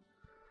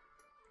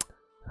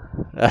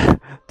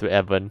to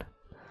Evan.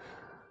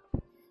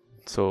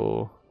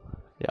 So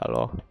yeah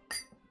lor.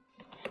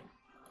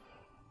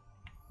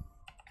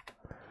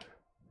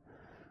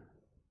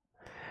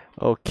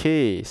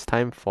 Okay, it's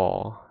time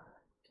for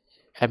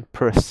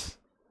Empress.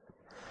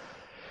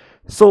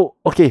 So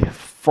okay,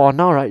 for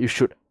now, right, you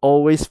should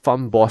always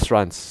farm boss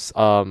runs.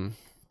 12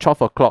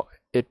 o'clock,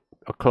 8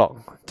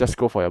 o'clock, just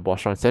go for your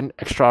boss runs. Then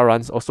extra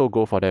runs, also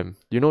go for them.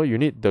 You know, you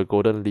need the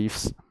golden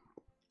leaves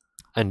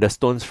and the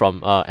stones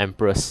from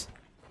Empress.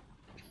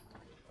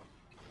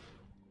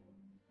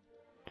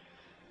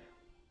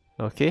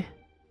 Okay.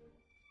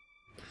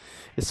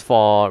 It's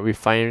for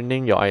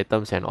refining your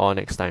items and all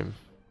next time.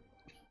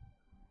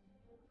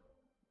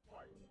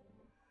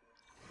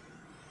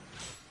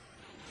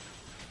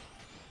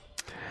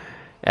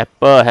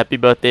 Apple, happy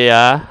birthday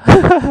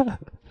ah.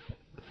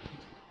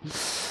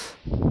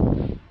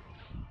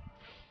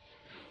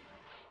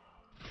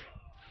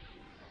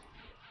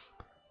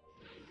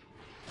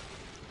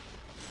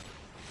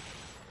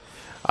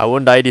 I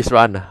won't die this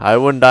run. I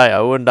won't die.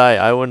 I won't die.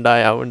 I won't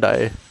die. I won't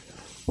die.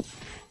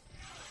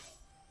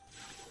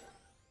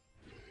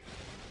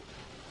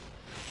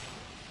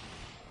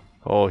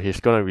 Oh, he's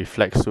gonna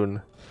reflect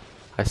soon.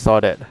 I saw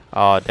that.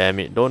 Oh, damn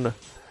it. Don't.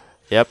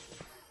 Yep.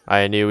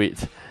 I knew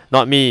it.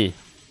 Not me.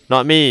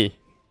 Not me.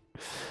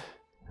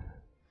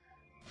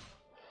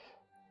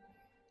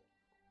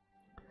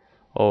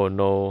 Oh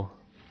no.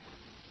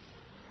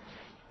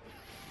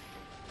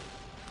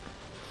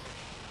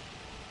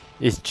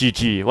 It's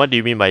GG. What do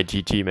you mean by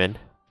GG, man?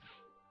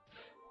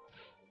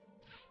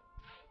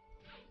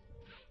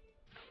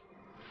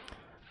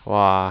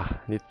 Wow.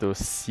 Need to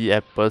see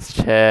Apple's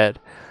chat.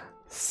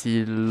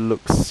 See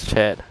Luke's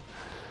chat.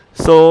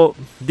 So,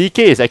 DK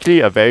is actually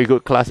a very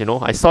good class, you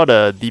know. I saw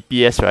the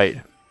DPS, right?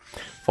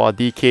 For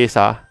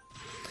DKs,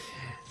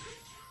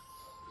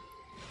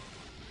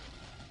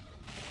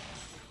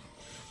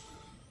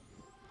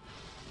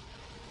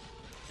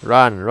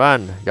 Run,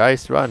 run,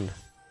 guys, run.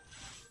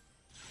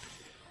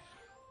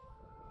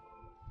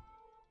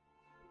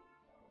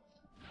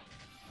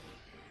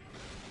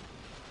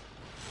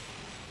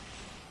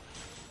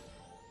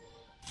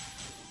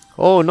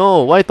 Oh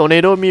no, why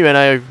tornado me when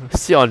I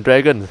sit on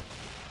dragon?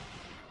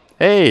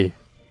 Hey!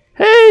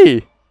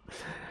 Hey!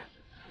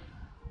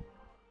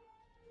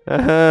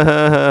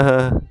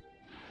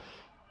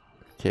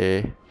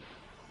 Okay.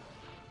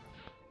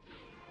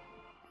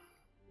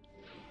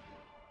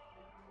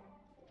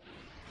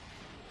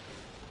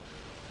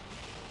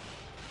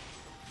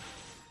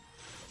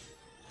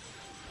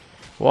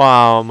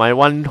 Wow, my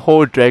one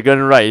whole dragon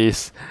ride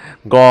is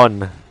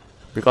gone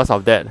because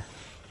of that.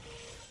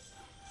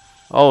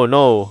 Oh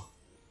no.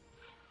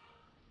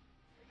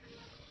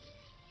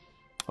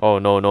 Oh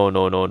no no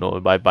no no no.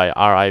 Bye bye.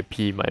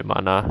 RIP my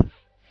mana.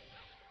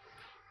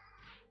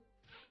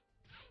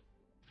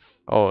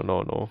 Oh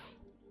no no.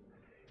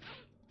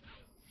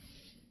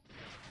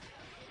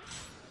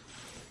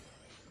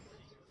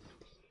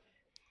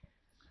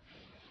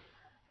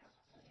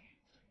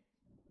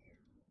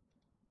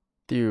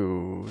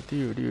 Dew.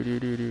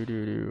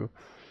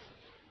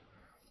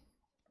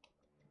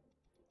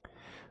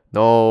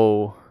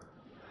 No.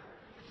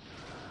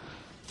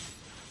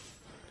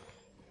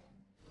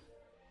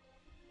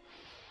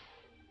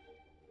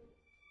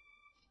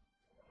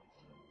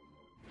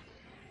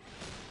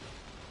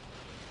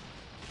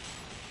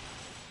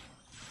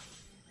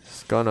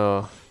 It's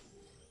gonna...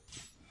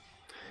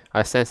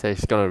 I sense that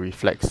it's gonna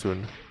reflect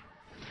soon.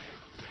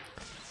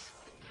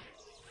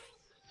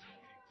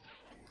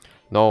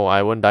 No,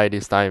 I won't die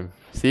this time.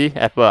 See,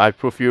 Apple, I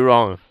proved you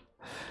wrong.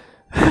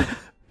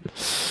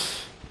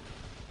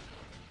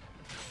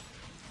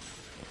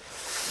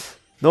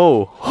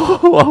 No!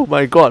 Oh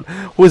my god!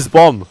 Who's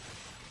bomb?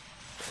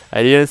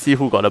 I didn't see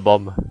who got the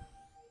bomb.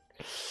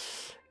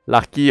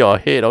 Lucky or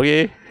hate,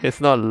 okay? It's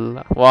not...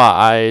 Wow,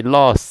 I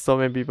lost so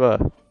many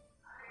people.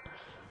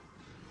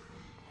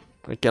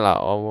 Okay lah,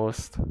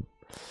 almost.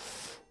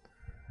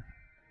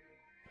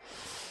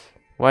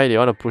 Why they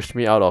want to push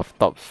me out of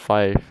top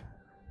 5?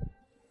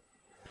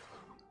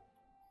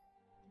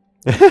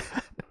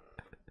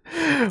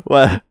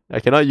 What? I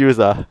cannot use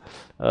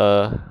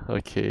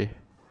okay.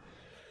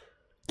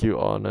 Guild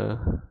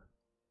honor.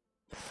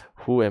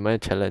 Who am I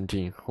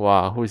challenging?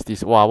 Wow, who is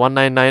this? Wow,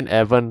 199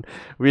 Evan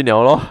win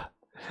liao lor.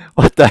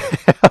 What the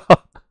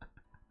hell?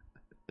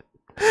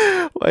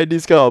 Why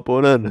this kind of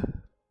opponent?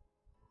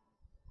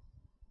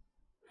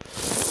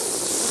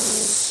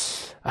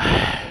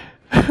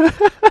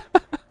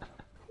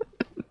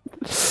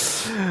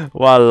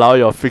 Walao,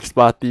 your fixed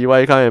party. Why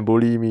you come and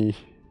bully me?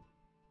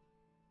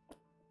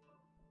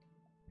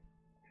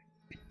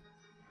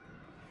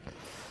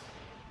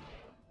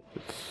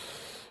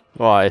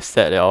 Wow, I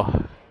sad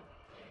liao.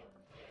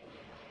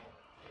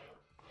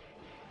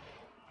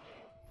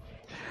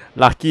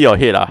 Lucky or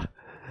hate ah?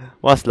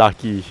 What's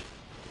lucky?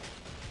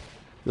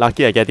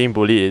 Lucky at getting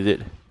bullied, is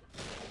it?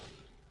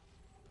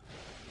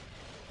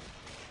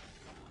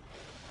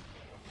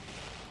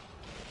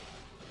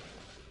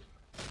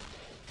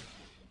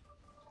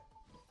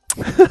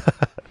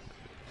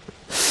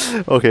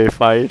 Okay,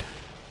 fine.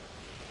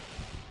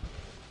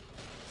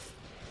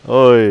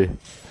 Oi.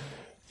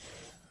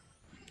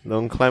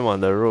 Don't climb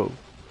on the rope.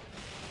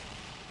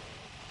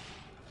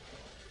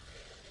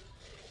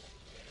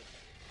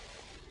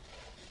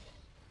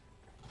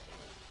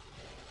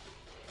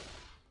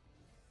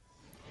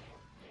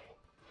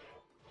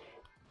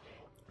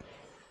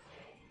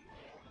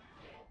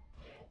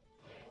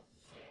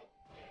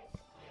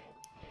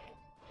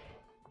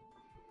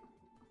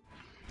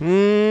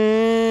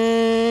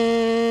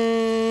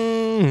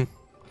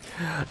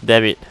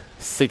 Damn it.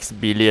 6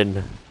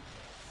 billion.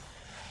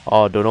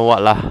 Oh, don't know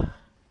what lah.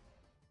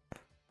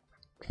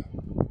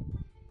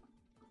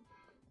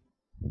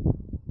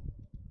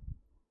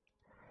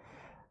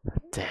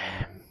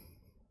 Damn.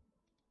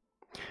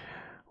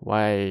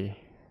 Why?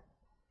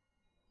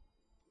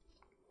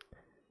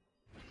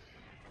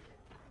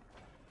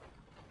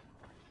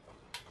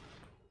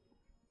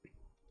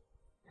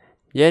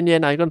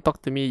 Yen, are you gonna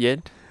talk to me,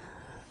 Yen?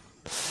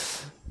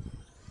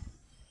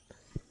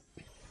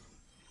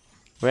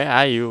 Where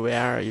are you?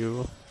 Where are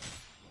you?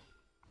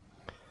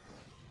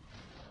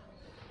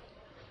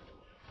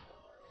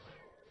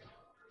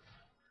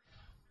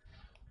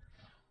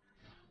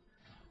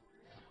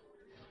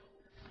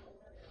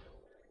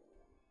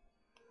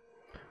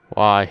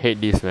 Wow, I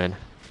hate this, man.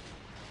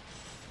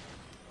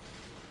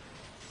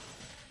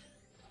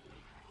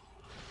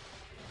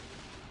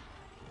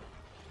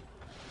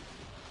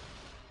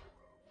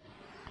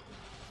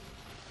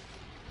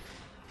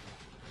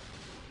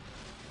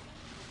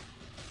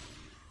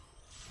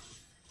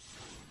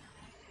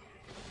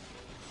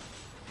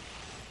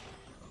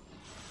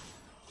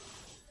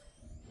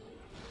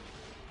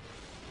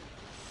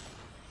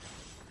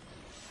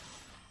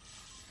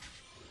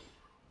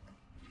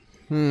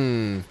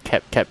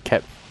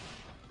 Cap.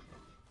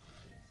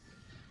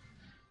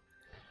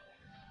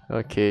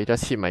 Okay,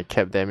 just hit my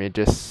cap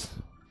damages.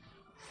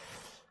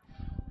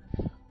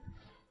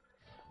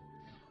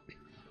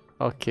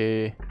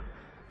 Okay.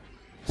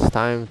 It's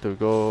time to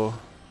go.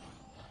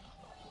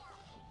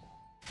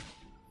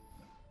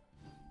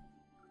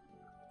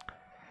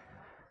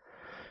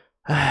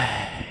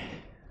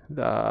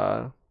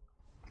 The...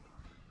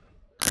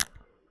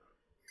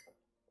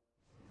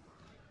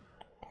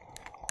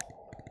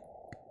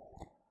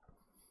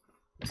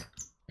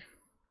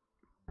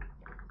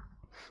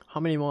 How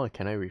many more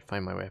can I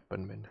refine my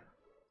weapon, man?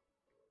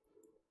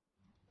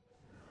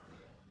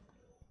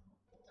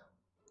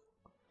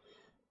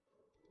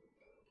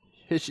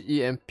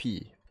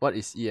 HEMP. What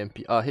is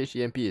EMP?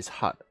 HEMP is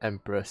Heart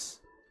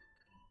Empress.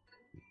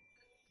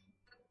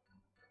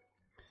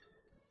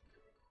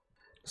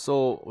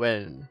 So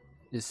when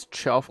it's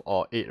 12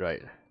 or 8,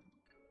 right?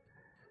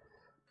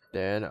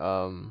 Then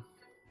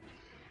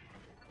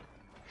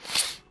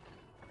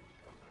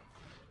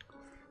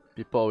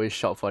people always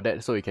shout for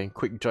that, so you can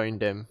quick join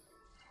them.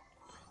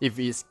 If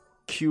it's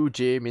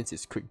QJ, means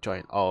it's quick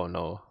join. Oh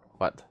no,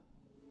 what?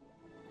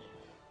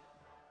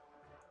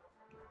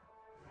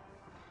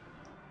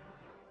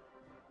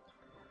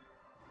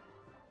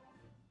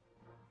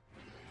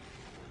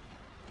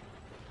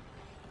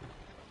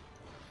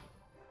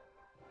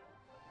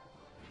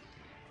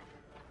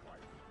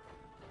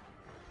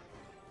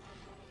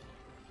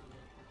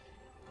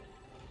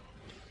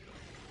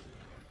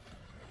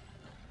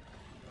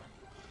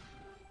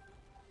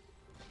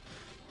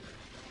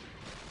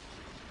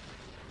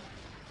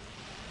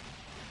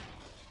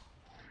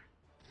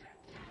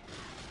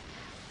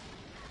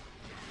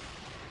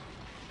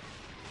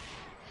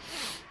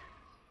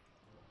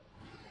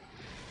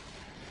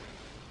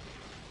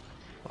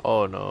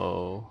 Oh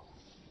no.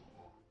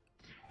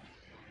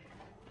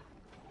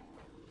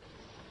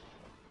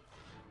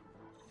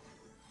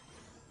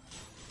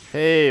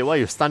 Hey, why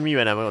you stun me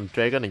when I'm on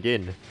dragon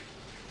again?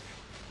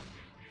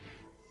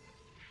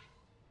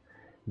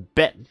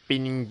 Bad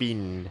pinning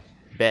bean.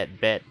 Bad,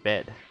 bad,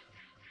 bad.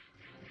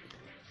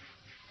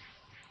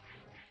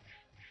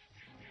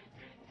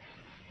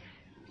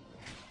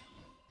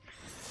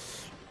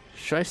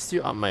 Should I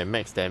still up my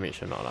max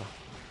damage or not lah?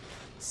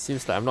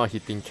 Seems like I'm not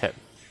hitting cap.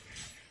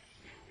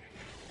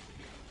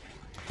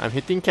 I'm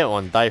hitting cap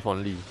on dive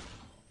only.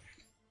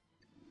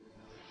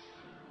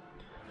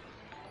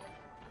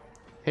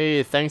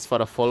 Hey, thanks for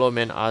the follow,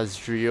 man.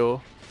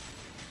 Azrio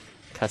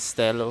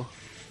Castello.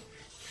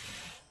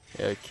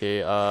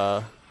 Okay,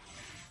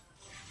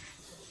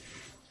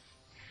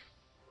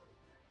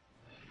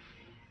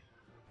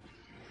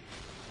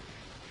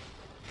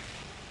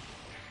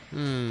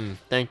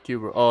 thank you,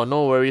 bro. Oh,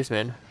 no worries,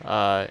 man.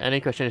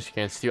 Any questions you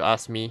can still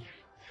ask me.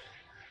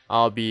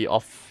 I'll be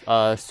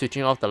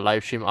switching off the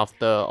live stream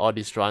after all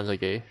these runs,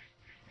 okay?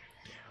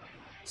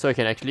 So you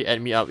can actually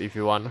add me up if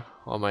you want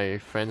on my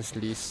friends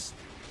list.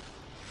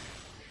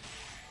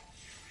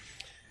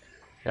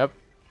 Yep.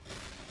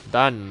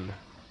 Done.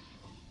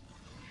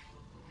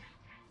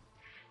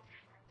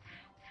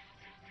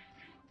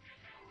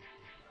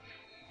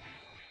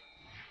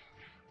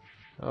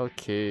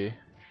 Okay.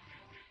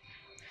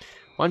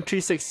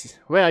 136.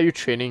 Where are you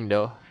training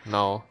though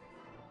now?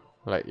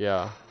 Like,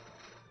 yeah.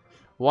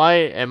 Why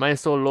am I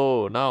so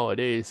low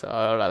nowadays? Okay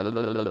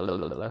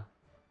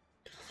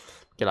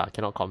lah,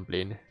 cannot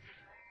complain.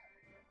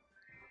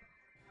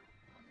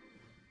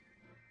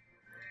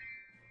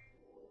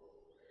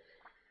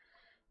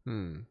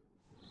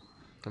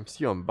 I'm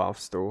still on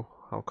buffs though.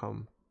 How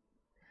come?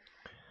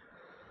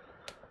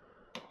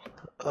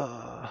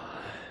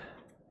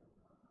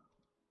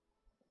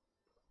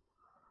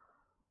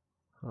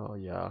 Oh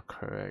yeah,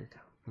 correct.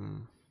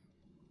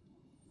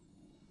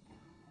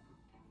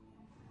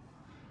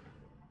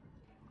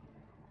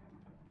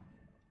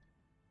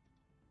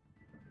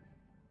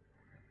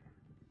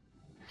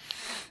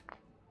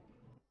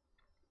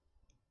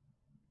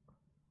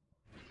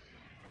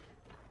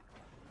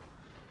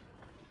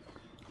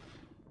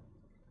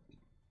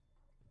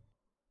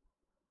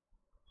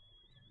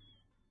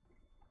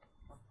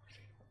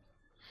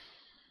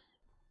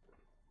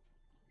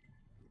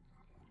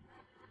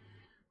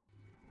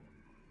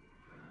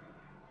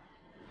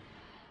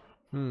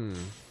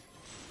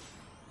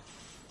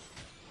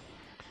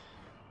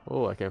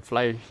 Oh, I can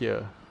fly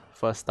here.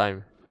 First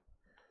time.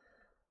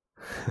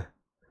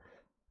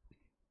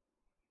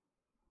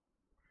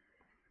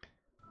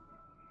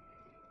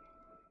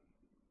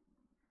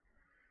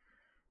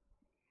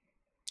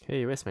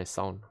 Hey, where's my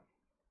sound?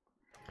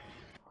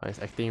 Oh, it's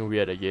acting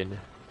weird again.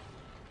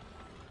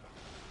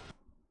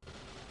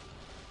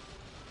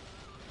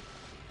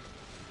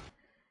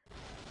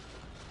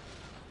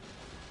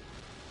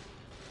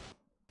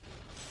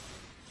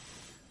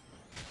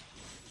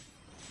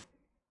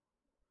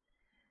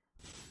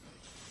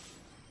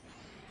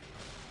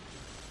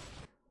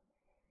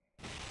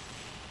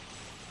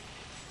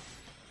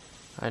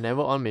 I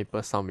never on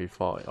Maple Sound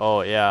before.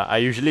 Oh yeah, I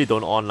usually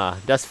don't on lah,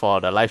 just for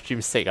the live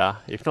stream sake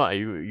ah. If not,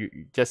 you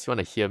just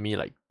wanna hear me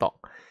like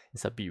talk.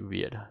 It's a bit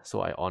weird,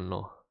 so I on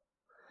lor.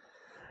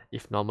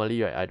 If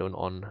normally right, I don't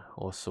on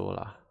also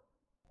lah.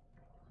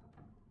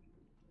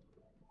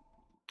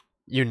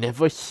 You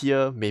never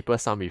hear Maple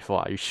Sound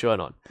before? Are you sure or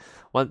not?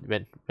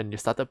 When you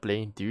started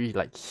playing, do you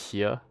like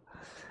hear?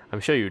 I'm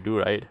sure you do,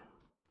 right?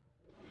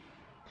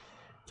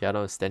 Okay, I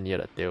don't stand near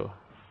the tail.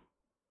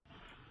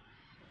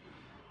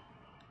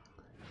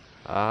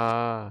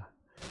 Ah.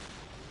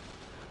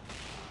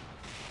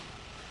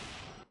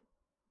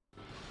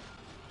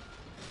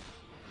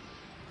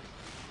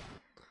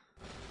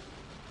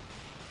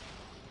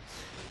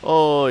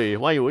 Oi,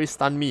 why you always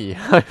stun me?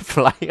 I'm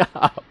flying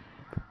up.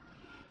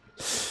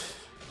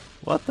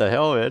 What the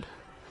hell, man?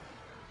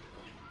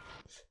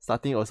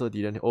 Starting also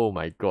didn't. Oh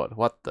my god,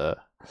 what the?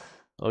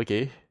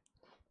 Okay.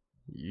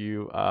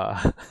 You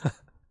are.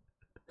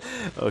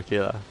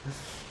 Okay lah.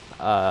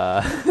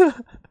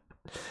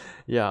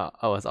 Yeah,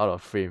 I was out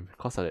of frame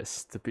because of that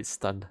stupid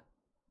stun.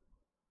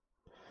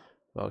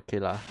 Okay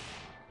lah.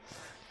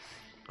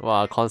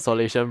 Wow,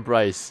 consolation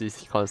prize.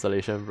 This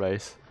consolation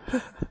prize.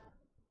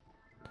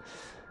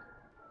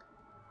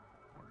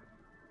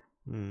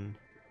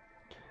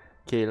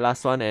 Okay,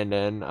 last one and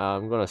then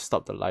I'm gonna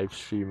stop the live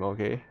stream,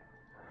 okay?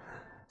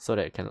 So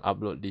that I can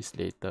upload this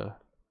later.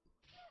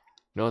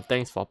 No,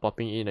 thanks for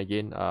popping in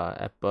again,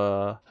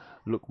 Apple,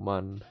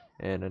 Lukman,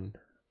 and then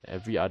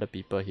every other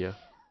people here.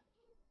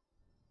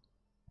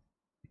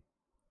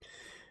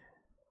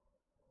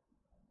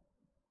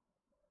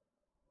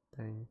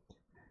 Thank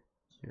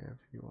you,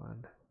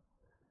 everyone.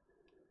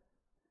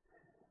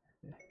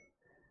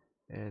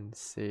 And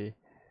say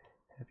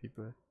happy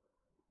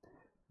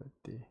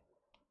birthday.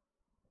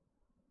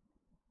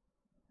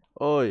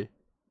 Oi!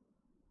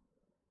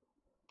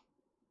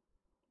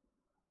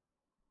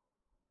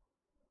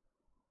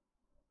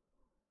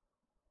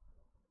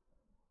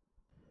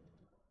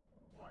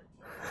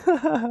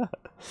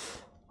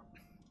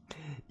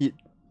 Eat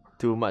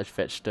too much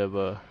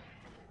vegetable.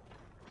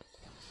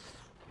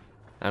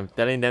 I'm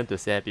telling them to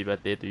say happy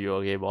birthday to you,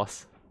 okay,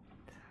 boss?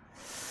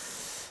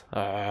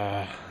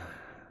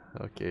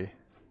 Okay.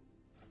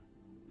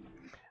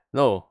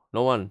 No,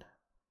 no one.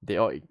 They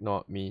all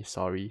ignored me,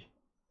 sorry.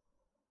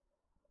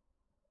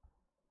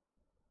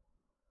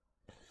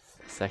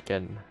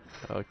 Second,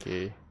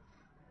 okay.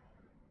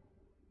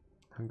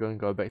 I'm gonna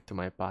go back to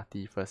my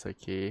party first,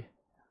 okay?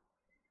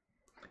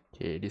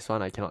 Okay, this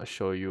one I cannot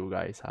show you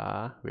guys,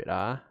 wait,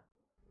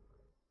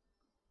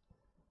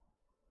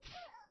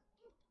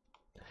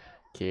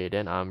 Okay,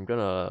 then I'm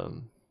gonna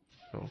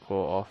go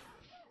off.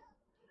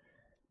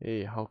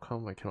 Hey, how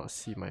come I cannot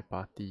see my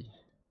party?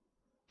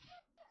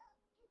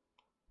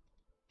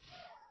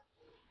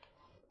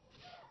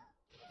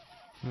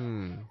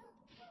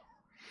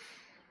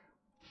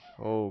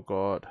 Oh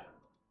god.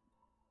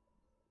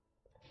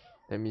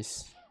 Let me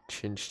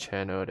change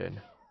channel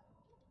then.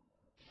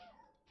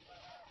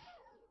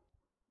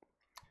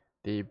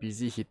 They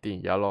busy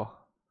hitting, ya lor.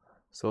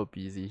 So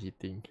busy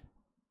hitting.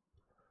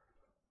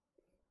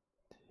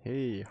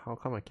 Hey, how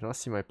come I cannot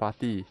see my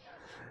party?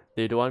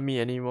 They don't want me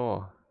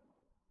anymore.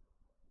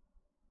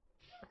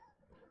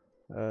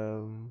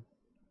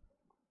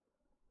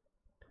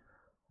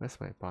 Where's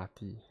my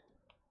party?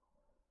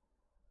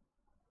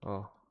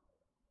 Oh.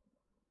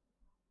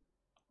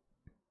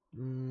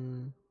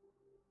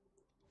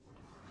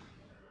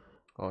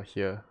 Oh,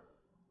 here.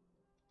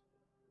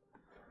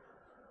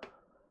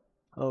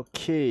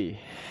 Okay,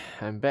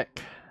 I'm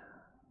back.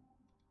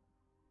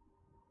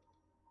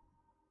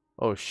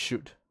 Oh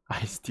shoot,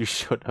 I still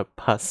showed the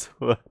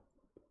password.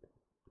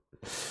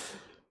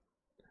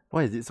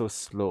 Why is it so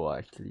slow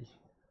actually?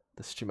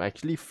 The stream, I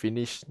actually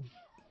finished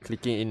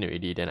clicking in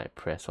already, then I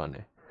press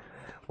one.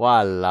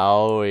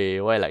 Walao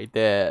eh, why like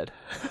that?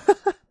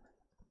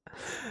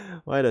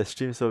 Why the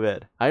stream so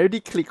bad? I already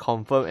click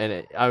confirm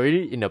and I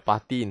already in the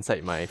party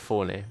inside my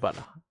phone but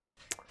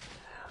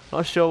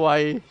not sure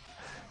why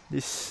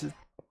this.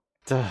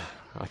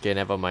 Okay,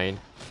 never mind.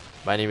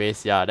 But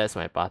anyways, yeah, that's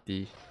my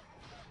party.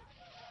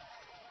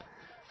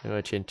 I'm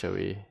gonna change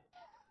away.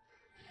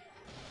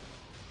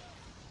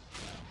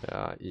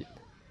 Yeah, eat.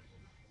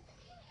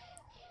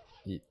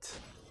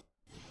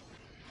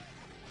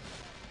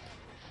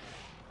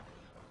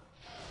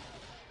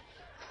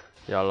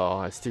 Yeah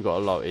lor, I still got a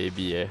lot of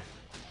AB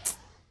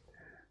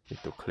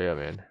Need to clear,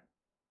 man.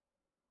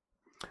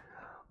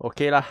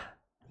 Okay lah,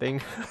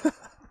 think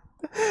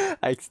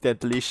I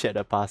accidentally shared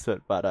the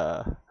password, but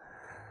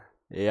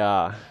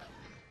yeah.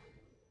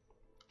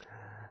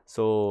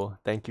 So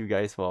thank you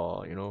guys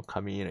for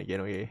coming in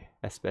again, okay?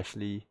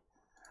 Especially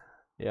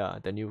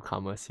the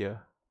newcomers here.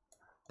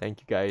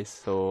 Thank you guys.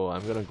 So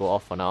I'm gonna go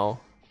off for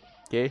now.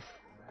 Okay.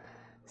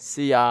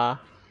 See ya.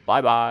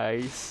 Bye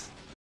bye.